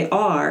where they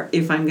are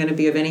if I'm going to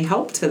be of any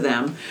help to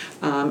them.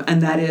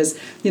 And that is,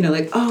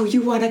 like, oh,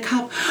 you want a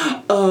cup?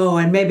 Oh,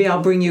 and maybe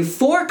I'll bring you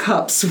 4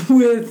 cups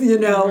with,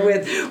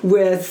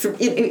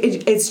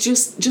 it's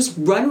just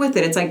run with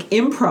it. It's like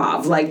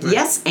improv, like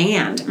yes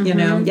and,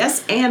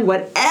 yes and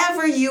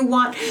whatever you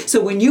want.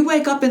 So when you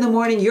wake up in the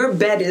morning, your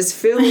bed is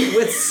filled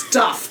with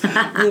stuff,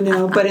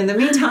 But in the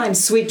meantime,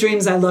 sweet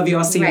dreams. I love you.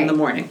 I'll see you in the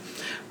morning.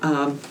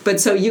 But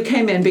so you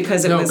came in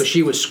because it was. No, but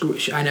she was.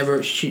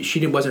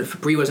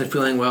 Bree wasn't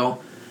feeling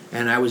well,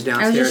 and I was I was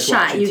downstairs just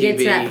shot. watching You TV. get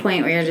to that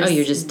point where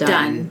you're just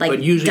done. Like,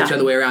 But usually it's the done.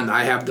 other way around.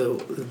 I have the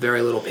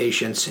very little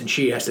patience, and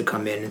she has to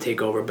come in and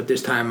take over. But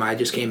this time, I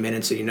just came in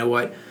and said, you know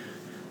what?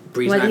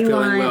 Bree's What not do you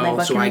feeling want? well, Like,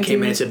 what so can I I came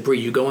do? in and said, Bree,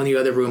 you go in the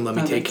other room. Let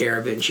me Love take it. care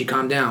of it. And she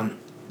calmed down.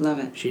 Love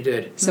it. She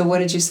did. So what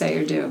did you say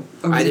or do?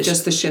 Or was it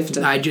just the shift?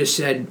 I just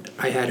said,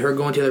 I had her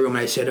go into the other room,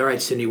 and I said, all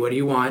right, Sydney, what do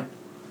you want?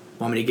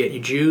 Want me to get you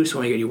juice?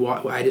 Want me to get you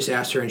water? I just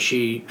asked her, and I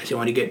said,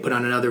 want to put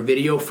on another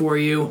video for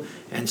you?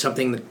 And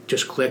something that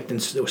just clicked, and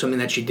there was something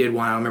that she did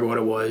want. I don't remember what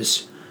it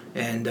was.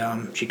 And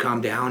she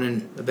calmed down,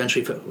 and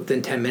eventually,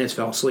 within 10 minutes,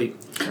 fell asleep.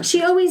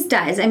 She always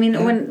does. I mean,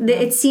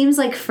 it seems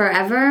like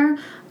forever,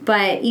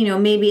 but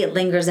maybe it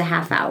lingers a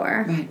half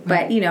hour. Right.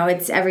 But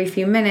it's every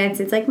few minutes.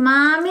 It's like,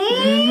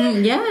 Mommy,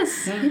 yes.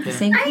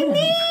 Same I thing.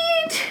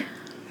 need.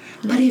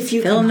 But if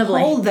you Fill in can the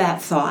blank. hold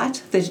that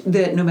thought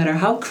that no matter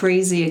how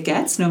crazy it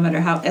gets, no matter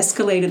how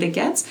escalated it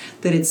gets,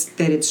 that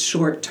it's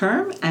short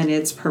term and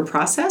it's per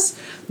process,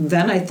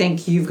 then I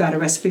think you've got a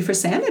recipe for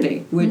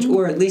sanity, which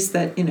or at least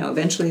that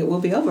eventually it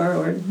will be over.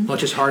 Or Well, it's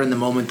just hard in the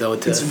moment, though.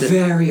 it's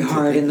very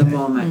hard in the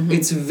moment.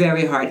 It's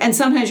very hard, and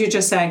sometimes you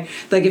just say,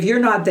 like, if you're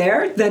not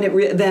there, then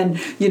then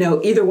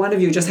either one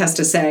of you just has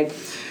to say,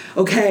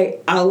 okay,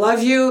 I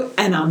love you,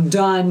 and I'm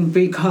done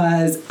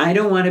because I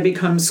don't want to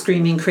become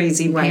screaming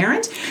crazy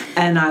parent,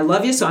 and I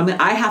love you, so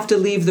I have to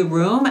leave the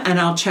room, and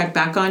I'll check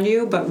back on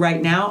you, but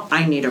right now,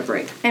 I need a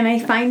break. And I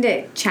find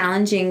it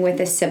challenging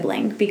with a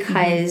sibling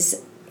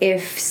because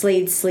if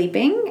Slade's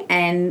sleeping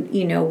and,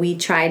 we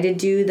try to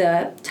do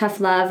the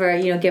tough love or,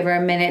 give her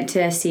a minute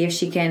to see if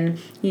she can,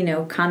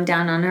 calm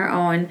down on her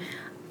own,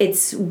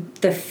 it's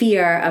the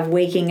fear of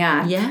waking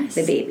up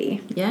the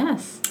baby.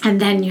 Yes. And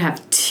then you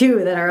have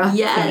 2 that are up,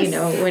 Yes.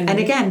 And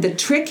again, the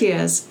trick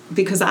is,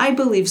 because I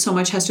believe so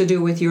much has to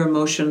do with your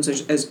emotions,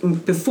 as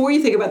before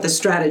you think about the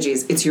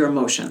strategies, it's your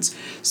emotions.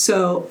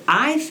 So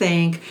I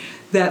think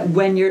that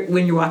when you're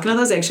walking on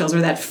those eggshells or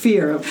that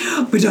fear of,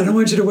 but I don't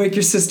want you to wake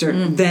your sister,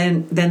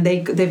 then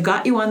they've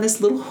got you on this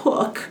little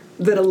hook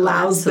that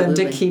allows them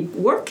to keep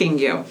working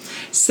you.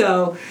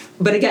 So,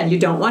 but again, you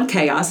don't want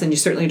chaos, and you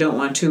certainly don't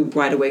want to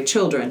wide awake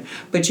children.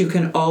 But you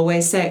can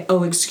always say,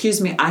 "Oh, excuse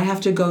me, I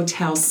have to go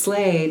tell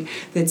Slade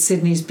that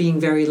Sydney's being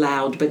very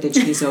loud, but that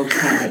she's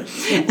okay."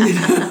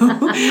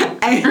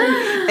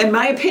 And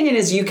my opinion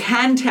is, you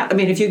can tell. I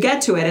mean, if you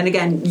get to it, and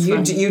again,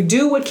 you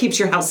do what keeps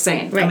your house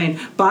sane. Right. I mean,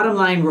 bottom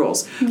line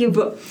rules.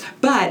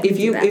 But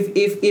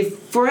if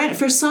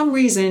for some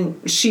reason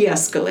she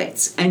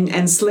escalates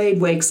and Slade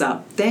wakes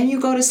up, then you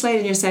go to Slade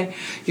and you say,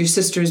 your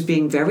sister is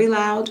being very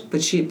loud,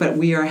 but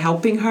we are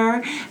helping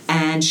her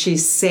and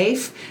she's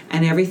safe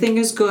and everything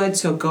is good,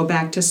 so go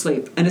back to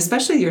sleep. And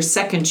especially your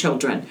second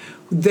children,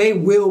 they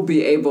will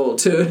be able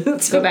to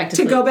go back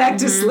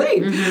to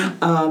sleep.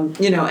 And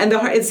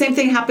the same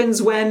thing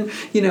happens when,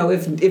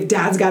 if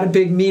dad's got a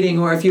big meeting,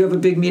 or if you have a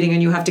big meeting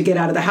and you have to get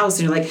out of the house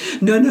and you're like,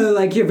 no,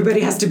 like everybody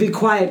has to be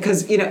quiet,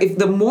 because if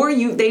the more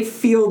they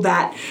feel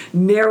that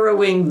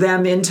narrowing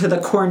them into the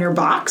corner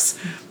box,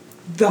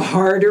 the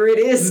harder it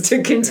is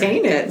to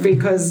contain it,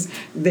 because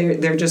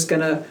they're just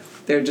gonna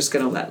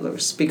let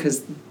loose,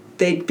 because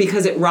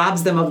because it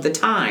robs them of the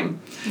time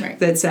Right.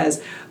 that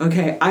says,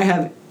 okay,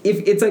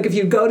 if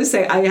you go to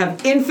say, I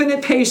have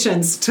infinite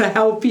patience to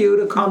help you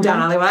to calm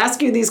down, I will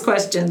ask you these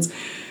questions,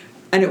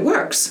 and it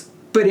works.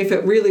 But if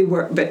it really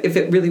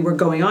were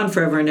going on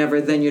forever and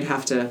ever, then you'd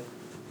have to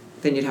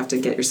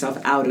get yourself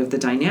out of the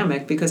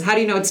dynamic, because how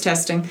do you know it's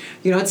testing?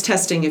 You know it's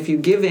testing if you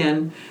give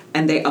in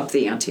and they up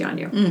the ante on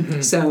you.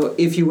 Mm-hmm. So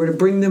if you were to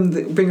bring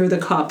her the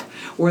cup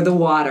or the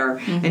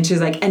water, mm-hmm. and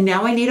she's like, and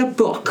now I need a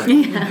book,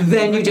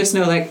 then you just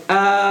know, like,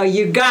 oh,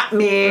 you got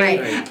me.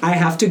 Right. I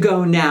have to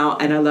go now,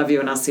 and I love you,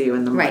 and I'll see you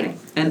in the morning.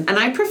 Right. And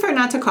I prefer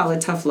not to call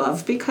it tough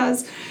love,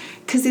 because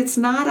it's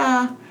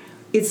not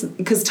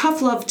because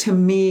tough love to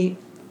me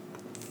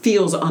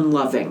feels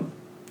unloving.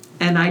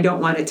 And I don't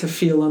want it to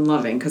feel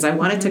unloving, because I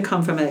want it to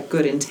come from a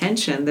good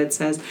intention that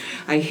says,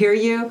 I hear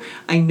you,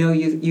 I know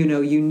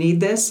you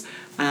need this,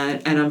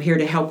 and I'm here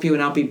to help you,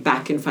 and I'll be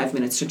back in 5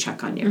 minutes to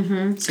check on you.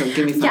 Mm-hmm. So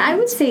give me 5 minutes. I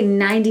would say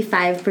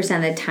 95%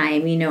 of the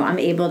time, I'm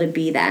able to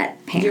be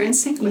that parent. You're in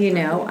sync with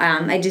them.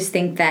 I just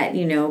think that,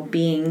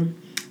 being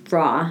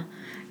raw,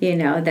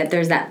 that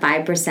there's that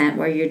 5%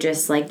 where you're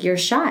just like, you're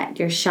shot.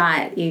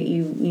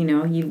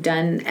 You've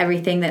done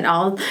everything that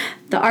all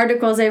the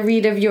articles I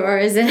read of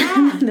yours and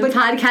the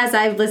podcasts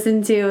I've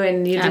listened to,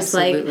 and you're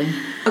Absolutely.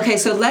 just like. Okay,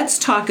 so let's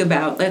talk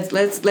about,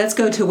 let's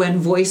go to when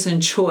voice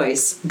and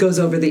choice goes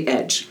over the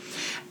edge.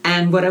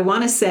 And what I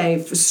want to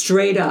say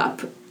straight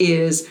up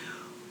is,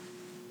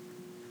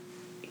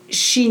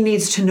 she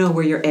needs to know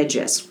where your edge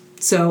is.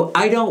 So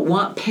I don't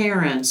want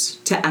parents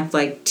to act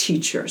like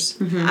teachers.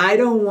 Mm-hmm. I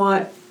don't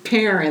want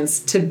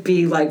parents to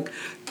be like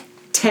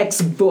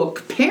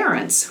textbook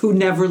parents who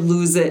never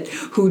lose it,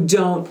 who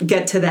don't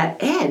get to that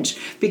edge.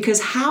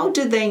 Because how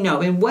do they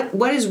know? And what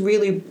is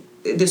really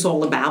this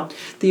all about?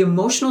 The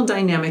emotional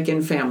dynamic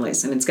in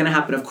families, and it's going to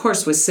happen, of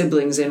course, with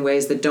siblings in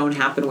ways that don't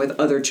happen with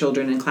other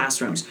children in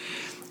classrooms,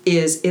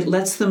 is it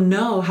lets them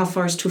know how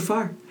far is too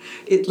far.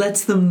 It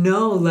lets them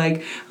know,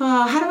 like,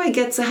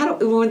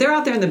 when they're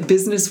out there in the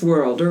business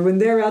world, or when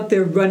they're out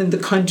there running the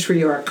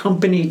country or a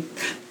company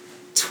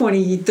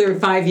 20,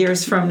 35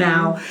 years from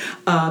now,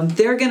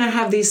 they're going to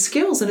have these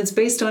skills, and it's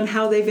based on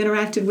how they've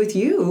interacted with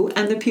you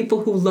and the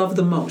people who love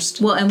the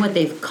most. Well, and what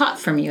they've caught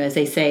from you, as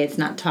they say, it's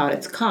not taught,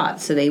 it's caught.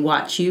 So they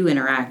watch you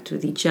interact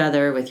with each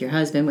other, with your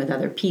husband, with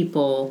other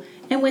people,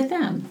 and with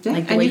them. Yeah.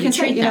 Like the and way you can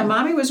treat say, them.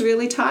 Mommy was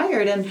really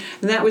tired, and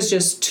that was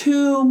just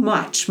too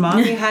much.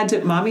 Mommy had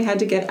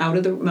to get out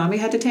of Mommy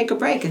had to take a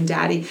break, and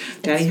Daddy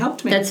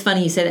helped me. That's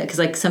funny you say that, because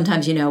like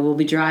sometimes, we'll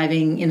be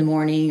driving in the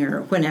morning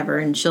or whenever,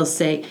 and she'll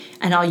say,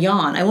 and I'll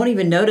yawn. I won't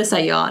even notice I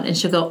yawn. And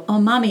she'll go, oh,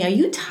 Mommy, are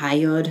you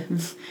tired?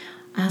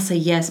 I'll say,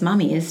 yes,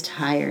 Mommy is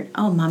tired.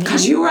 Oh, Mommy.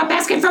 Because you were up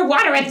asking for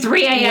water at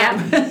 3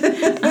 a.m.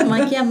 I'm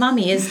like, yeah,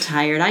 Mommy is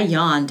tired. I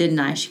yawned, didn't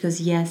I? She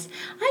goes, yes,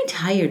 I'm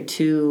tired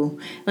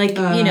too. Like,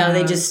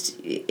 they just,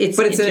 it's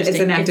But it's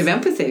an act of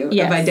empathy.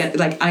 Yes.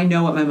 Like, I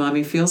know what my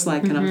mommy feels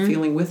like, and I'm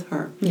feeling with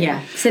her.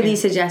 Yeah. Sydney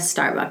suggests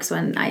Starbucks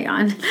when I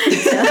yawn.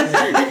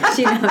 So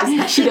she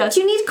knows. She does.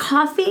 Do you need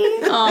coffee?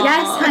 Aww.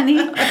 Yes, honey.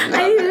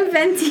 I need a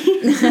venti.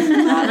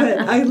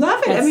 I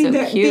love it. That's I mean,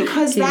 so cute.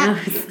 because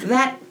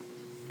that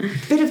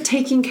bit of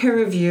taking care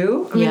of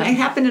you. I mean, it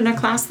happened in a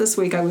class this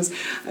week.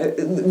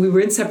 We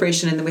were in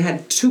separation, and then we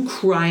had 2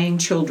 crying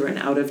children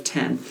out of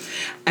 10.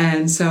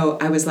 And so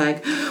I was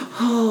like,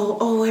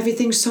 oh,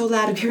 everything's so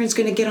loud. A parent's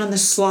going to get on the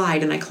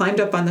slide. And I climbed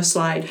up on the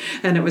slide,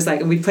 and it was like,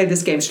 and we played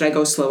this game, should I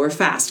go slow or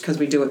fast? Because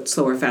we do it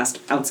slow or fast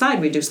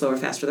outside. We do slow or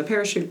fast with a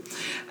parachute.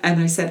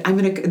 And I said,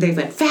 they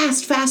went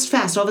fast, fast,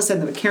 fast. All of a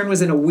sudden, Karen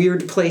was in a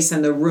weird place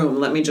in the room.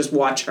 Let me just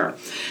watch her.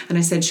 And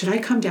I said, should I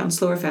come down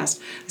slow or fast?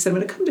 I said, I'm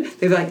going to come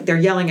down. They're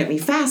yelling at me,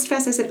 fast,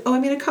 fast. I said,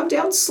 I'm going to come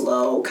down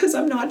slow because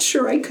I'm not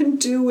sure I can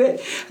do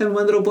it. And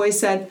one little boy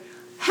said,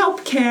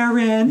 help,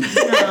 Karen.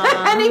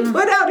 And he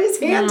put out his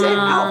hand to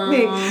help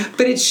me.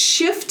 But it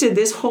shifted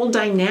this whole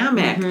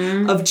dynamic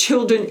of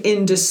children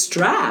in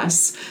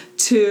distress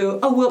to,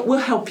 we'll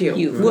help you.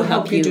 We'll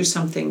help you do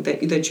something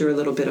that you're a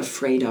little bit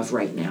afraid of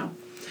right now.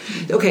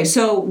 Okay,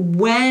 so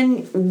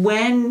when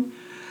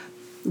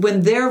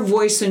their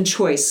voice and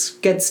choice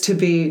gets to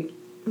be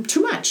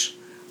too much,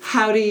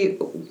 how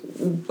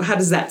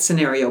does that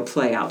scenario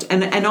play out?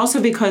 And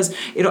also because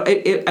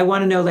I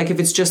want to know, like, if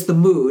it's just the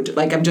mood,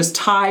 like I'm just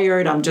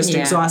tired, I'm just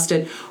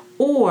exhausted,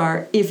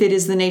 or if it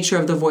is the nature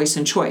of the voice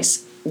and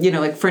choice.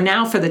 Like for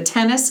now, for the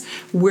tennis,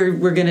 we're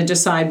going to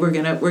decide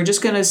we're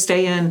just going to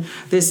stay in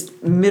this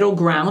middle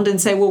ground and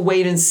say we'll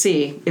wait and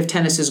see if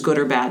tennis is good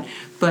or bad.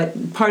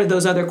 But part of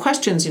those other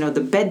questions,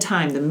 the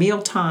bedtime, the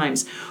meal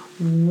times,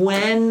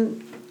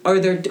 when are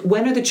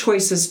the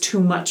choices too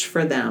much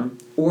for them,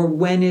 or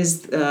when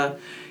is it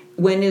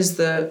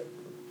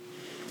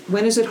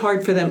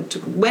hard for them to,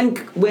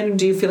 when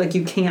do you feel like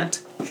you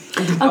can't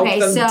help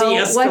them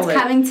de-escalate? What's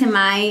coming to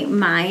my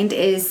mind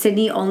is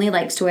Sydney only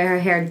likes to wear her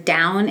hair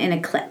down in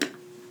a clip,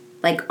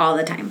 like all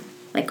the time.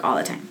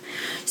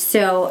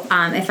 So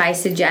if I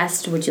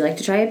suggest, would you like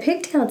to try a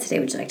pigtail today?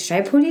 Would you like to try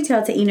a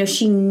ponytail today?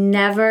 She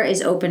never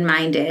is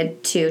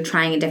open-minded to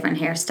trying a different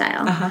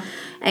hairstyle.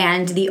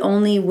 and the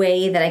only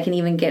way that I can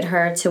even get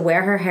her to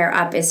wear her hair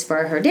up is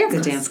for her dance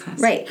class. dance class.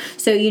 Right.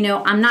 So,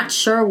 I'm not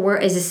sure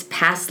is this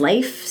past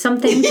life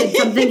something? Did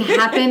something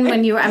happen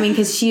when you were,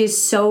 because she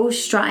is so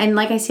strong. And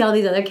like I see all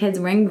these other kids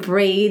wearing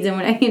braids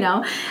and,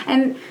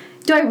 and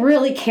do I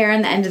really care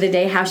in the end of the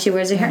day how she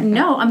wears her hair?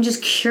 No, I'm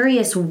just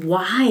curious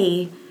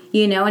why.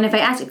 And if I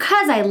ask,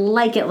 because I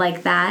like it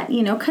like that,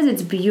 because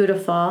it's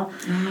beautiful,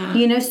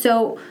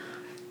 so...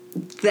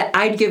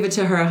 I'd give it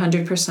to her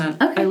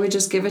 100%. Okay. I would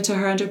just give it to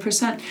her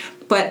 100%.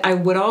 But I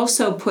would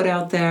also put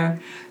out there,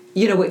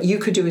 what you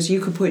could do is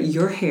you could put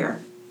your hair,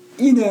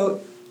 or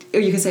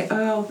you could say,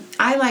 oh,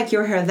 I like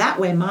your hair that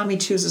way. Mommy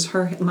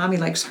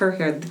likes her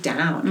hair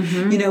down,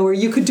 or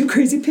you could do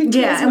crazy pigtails.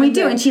 Yeah, and we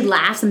do, and she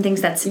laughs and thinks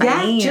that's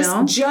funny,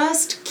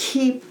 just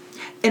keep,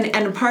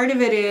 and part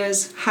of it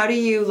is, how do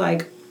you,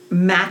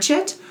 match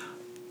it,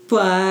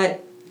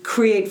 but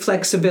create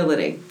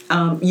flexibility.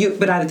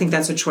 But I think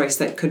that's a choice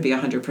that could be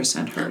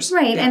 100% hers.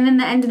 Right, Yeah. and then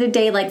the end of the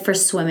day, for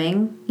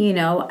swimming, do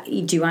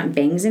you want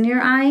bangs in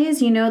your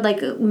eyes?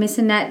 Miss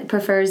Annette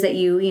prefers that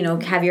you,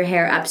 have your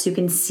hair up so you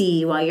can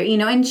see while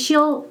you're, and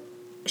she'll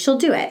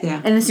do it.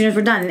 Yeah. And as soon as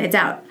we're done, it's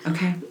out.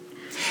 Okay.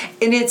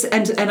 And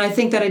and I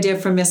think that idea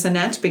from Miss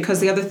Annette, because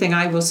the other thing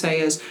I will say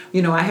is,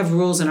 I have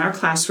rules in our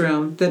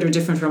classroom that are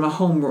different from a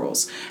home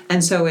rules.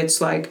 And so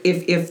it's like,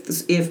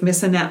 if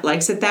Miss Annette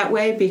likes it that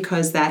way,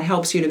 because that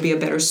helps you to be a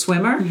better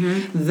swimmer,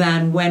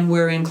 then when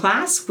we're in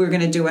class, we're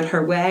going to do it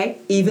her way,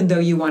 even though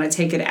you want to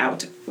take it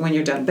out when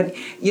you're done. But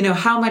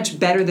how much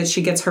better that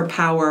she gets her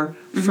power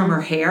from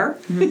her hair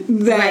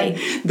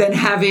than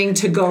having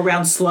to go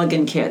around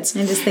slugging kids.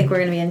 I just think we're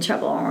going to be in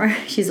trouble when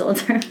she's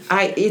older.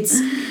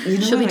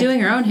 She'll be doing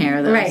her own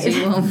hair though. Right. So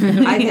you won't.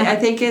 I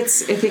think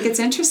it's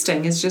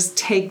interesting. It's just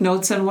take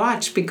notes and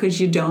watch,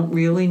 because you don't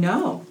really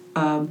know.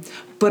 But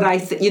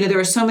there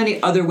are so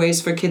many other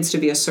ways for kids to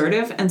be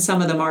assertive, and some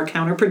of them are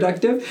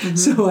counterproductive.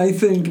 So I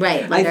think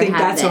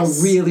that's a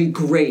really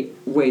great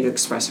way to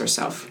express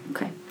herself.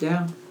 Okay.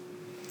 Yeah.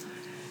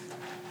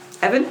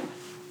 Evan?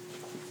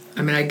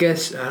 I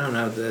guess, I don't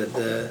know,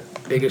 the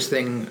biggest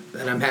thing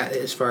that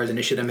as far as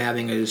initiative I'm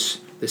having is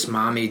this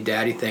mommy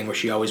daddy thing where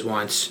she always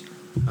wants,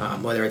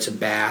 whether it's a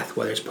bath,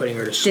 whether it's putting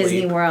her to sleep.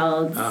 Disney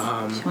World.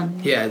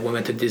 Yeah, we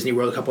went to Disney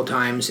World a couple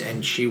times,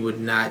 and she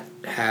would not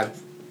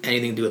have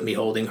anything to do with me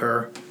holding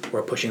her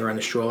or pushing her in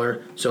the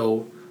stroller.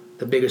 So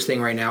the biggest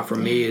thing right now for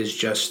me is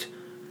just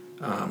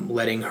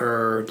letting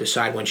her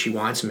decide when she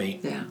wants me.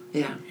 Yeah.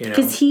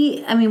 Because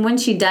when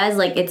she does,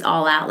 it's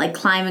all out,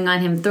 climbing on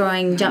him,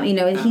 throwing, jump,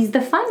 he's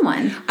the fun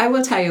one. I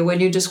will tell you,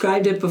 when you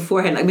described it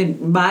beforehand,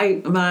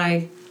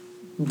 my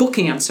book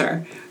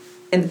answer,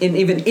 and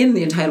even in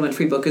the Entitlement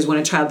Free book, is when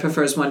a child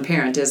prefers one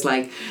parent, is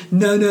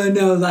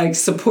no,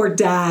 support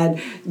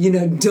dad,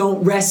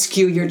 don't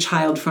rescue your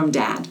child from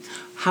dad.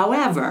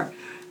 However,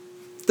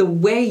 the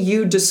way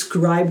you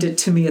described it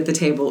to me at the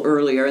table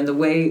earlier, and the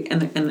way,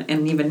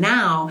 and even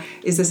now,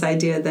 is this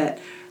idea that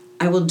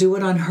I will do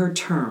it on her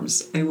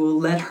terms. I will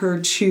let her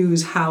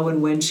choose how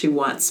and when she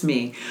wants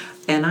me.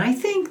 And I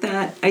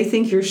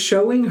think you're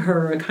showing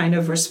her a kind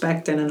of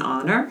respect and an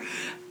honor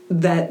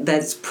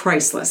that's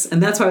priceless.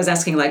 And that's why I was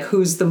asking,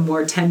 who's the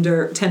more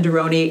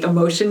tenderoni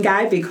emotion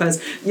guy,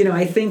 because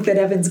I think that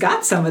Evan's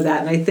got some of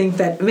that, and I think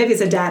that maybe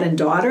it's a dad and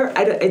daughter.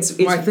 I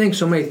think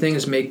so many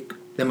things make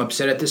them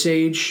upset at this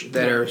age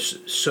that are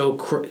so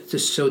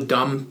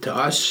dumb to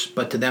us,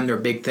 but to them they're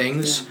big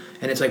things.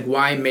 And it's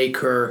why make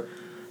her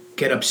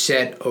get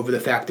upset over the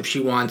fact if she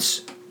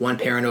wants one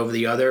parent over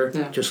the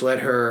other? Just let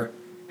her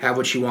have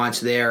what she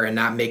wants there and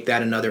not make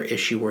that another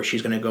issue where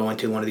she's going to go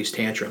into one of these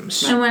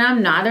tantrums. And when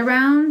I'm not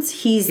around,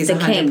 he's the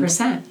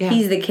 100%, king.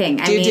 He's the king.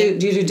 Do you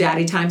do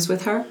daddy times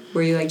with her,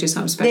 where you do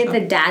something special?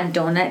 The dad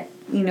donut,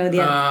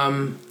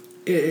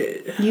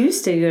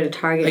 used to go to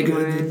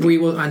Target we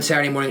will on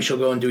Saturday morning. She'll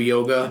go and do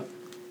yoga,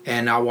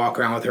 and I'll walk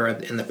around with her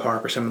in the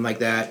park or something like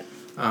that.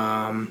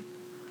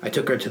 I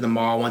took her to the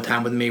mall one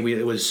time with me.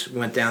 We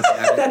went down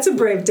to that's a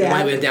brave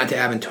dad. We went down to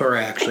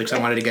Aventura actually because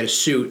I wanted to get a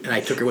suit, and I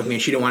took her with me,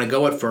 and she didn't want to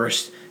go at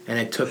first, and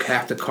it took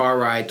half the car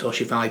ride till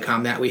she finally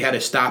calmed down. We had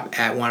to stop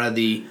at one of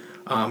the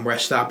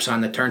rest stops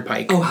on the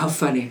turnpike. Oh, how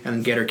funny!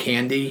 And get her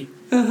candy.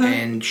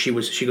 And she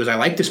goes, I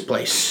like this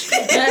place.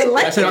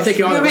 I said, I'll take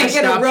you on the rest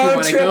stops you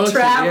want to go to.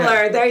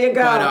 Traveler. There you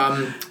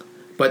go.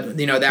 But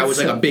that was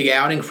a big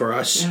outing for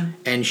us,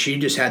 and she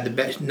just had the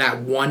best. Not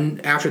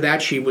one after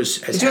that, she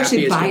was as happy as could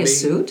be. Did you actually buy a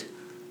suit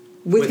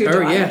with your her?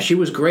 daughter? Yeah, she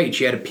was great.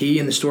 She had to pee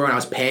in the store, and I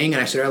was paying,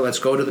 and I said, let's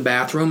go to the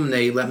bathroom, and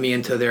they let me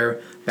into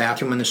their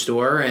bathroom in the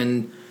store,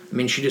 and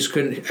she just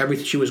couldn't.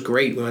 Everything. She was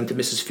great. We went to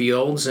Mrs.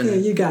 Fields,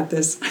 and you got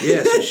this.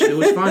 Yeah, so it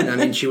was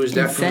fun. She was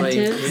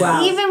definitely.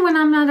 Wow. Even when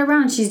I'm not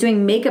around, she's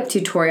doing makeup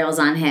tutorials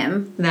on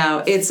him.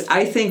 Now,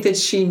 I think that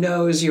she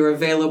knows you're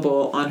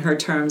available on her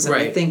terms, and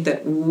right. I think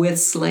that with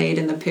Slade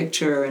in the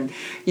picture, and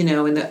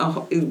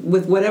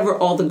with whatever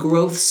all the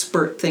growth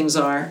spurt things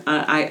are,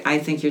 I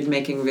think you're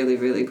making really,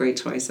 really great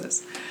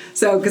choices.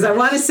 So, because I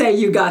want to say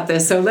you got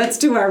this, so let's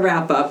do our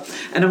wrap up,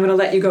 and I'm going to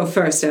let you go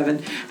first,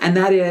 Evan. And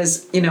that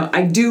is,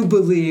 I do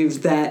believe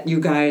believe that you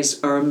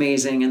guys are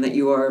amazing and that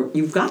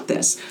you've got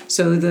this.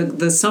 So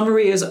the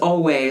summary is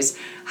always,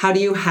 how do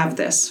you have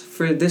this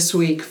for this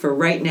week, for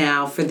right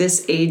now, for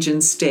this age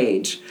and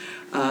stage,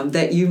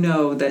 that you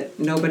know that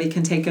nobody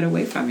can take it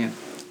away from you?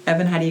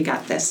 Evan, how do you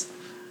got this?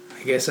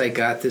 I guess I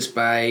got this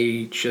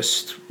by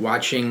just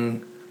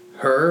watching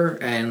her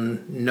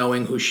and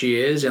knowing who she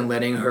is and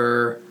letting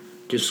her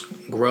just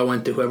grow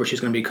into whoever she's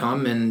going to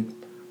become, and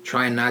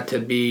trying not to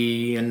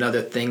be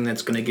another thing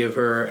that's going to give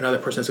her, another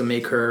person that's going to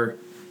make her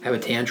have a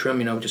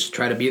tantrum. Just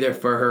try to be there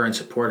for her and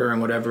support her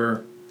in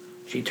whatever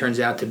she turns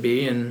out to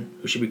be and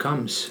who she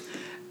becomes.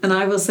 And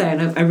I will say,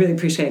 and I really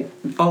appreciate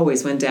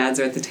always when dads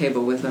are at the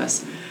table with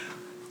us,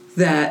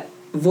 that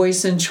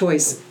voice and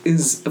choice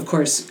is, of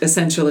course,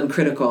 essential and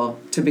critical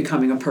to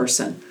becoming a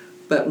person.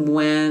 But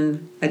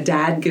when a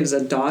dad gives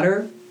a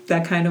daughter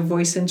that kind of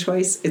voice and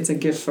choice, it's a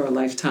gift for a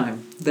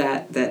lifetime.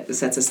 That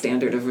sets a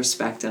standard of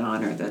respect and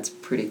honor. That's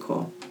pretty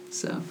cool.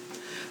 So,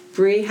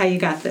 Bree, how you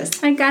got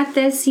this? I got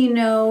this,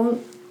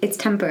 it's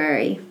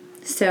temporary.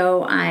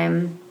 So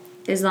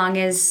as long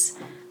as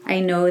I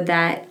know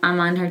that I'm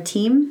on her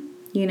team,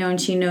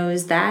 and she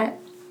knows that,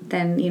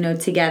 then,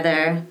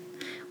 together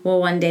we'll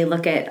one day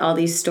look at all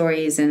these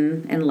stories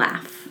and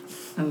laugh.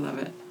 I love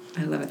it.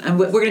 And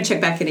we're going to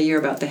check back in a year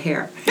about the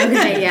hair.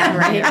 Okay, yeah,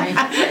 right.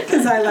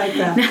 Because I like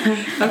that.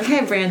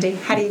 Okay, Brandy,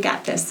 how do you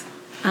got this?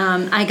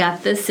 I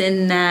got this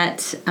in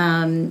that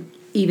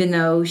even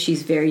though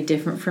she's very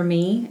different from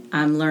me,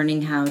 I'm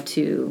learning how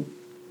to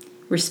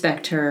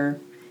respect her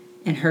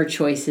and her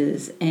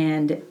choices,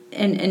 and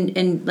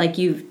like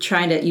you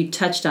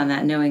touched on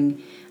that,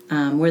 knowing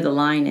where the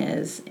line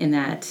is, in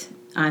that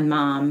I'm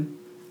mom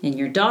and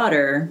your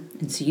daughter,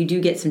 and so you do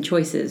get some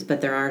choices,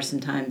 but there are some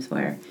times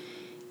where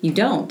you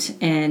don't,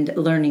 and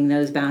learning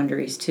those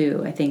boundaries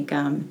too. I think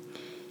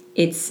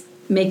it's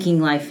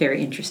making life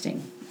very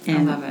interesting,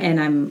 and I love it. And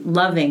I'm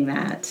loving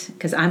that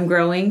because I'm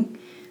growing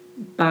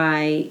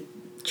by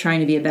trying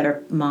to be a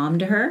better mom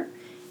to her,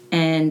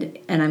 and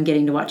I'm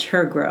getting to watch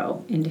her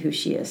grow into who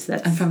she is.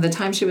 And from the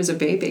time she was a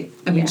baby,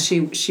 I mean,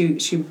 she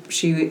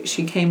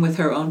came with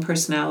her own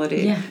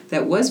personality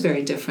that was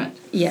very different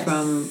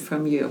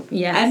from you,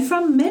 and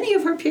from many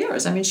of her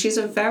peers. I mean, she's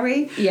a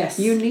very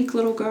unique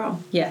little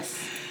girl. Yes.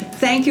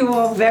 Thank you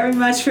all very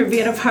much for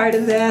being a part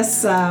of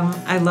this.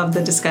 I love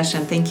the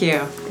discussion. Thank you.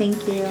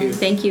 Thank you.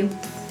 Thank you.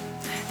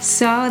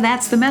 So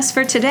that's the mess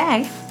for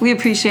today. We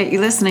appreciate you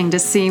listening to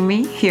See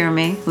Me, Hear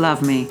Me,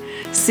 Love Me.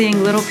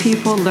 Seeing little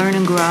people learn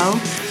and grow,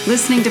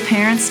 listening to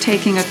parents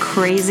taking a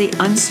crazy,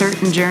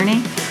 uncertain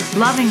journey,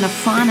 loving the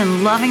fun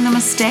and loving the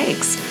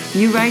mistakes.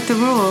 You write the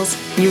rules,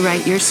 you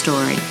write your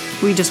story.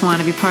 We just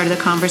want to be part of the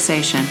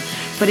conversation.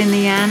 But in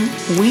the end,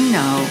 we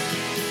know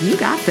you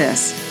got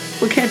this.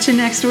 We'll catch you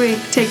next week.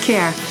 Take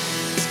care.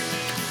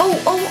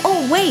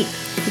 Oh, wait.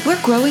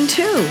 We're growing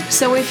too.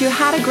 So if you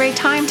had a great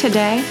time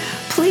today,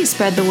 please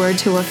spread the word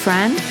to a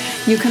friend.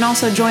 You can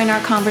also join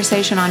our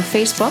conversation on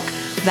Facebook.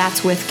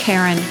 That's with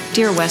Karen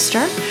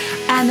Deerwester.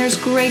 And there's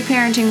great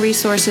parenting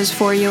resources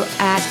for you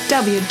at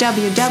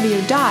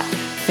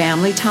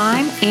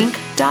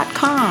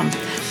www.familytimeinc.com.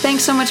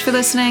 Thanks so much for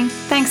listening.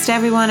 Thanks to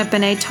everyone at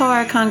B'nai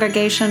Torah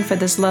congregation for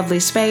this lovely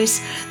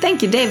space.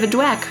 Thank you, David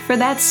Dweck, for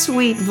that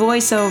sweet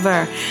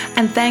voiceover.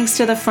 And thanks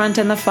to The Front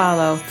and the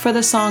Follow for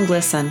the song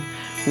Listen.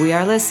 We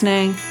are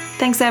listening.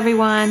 Thanks,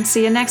 everyone.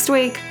 See you next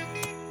week.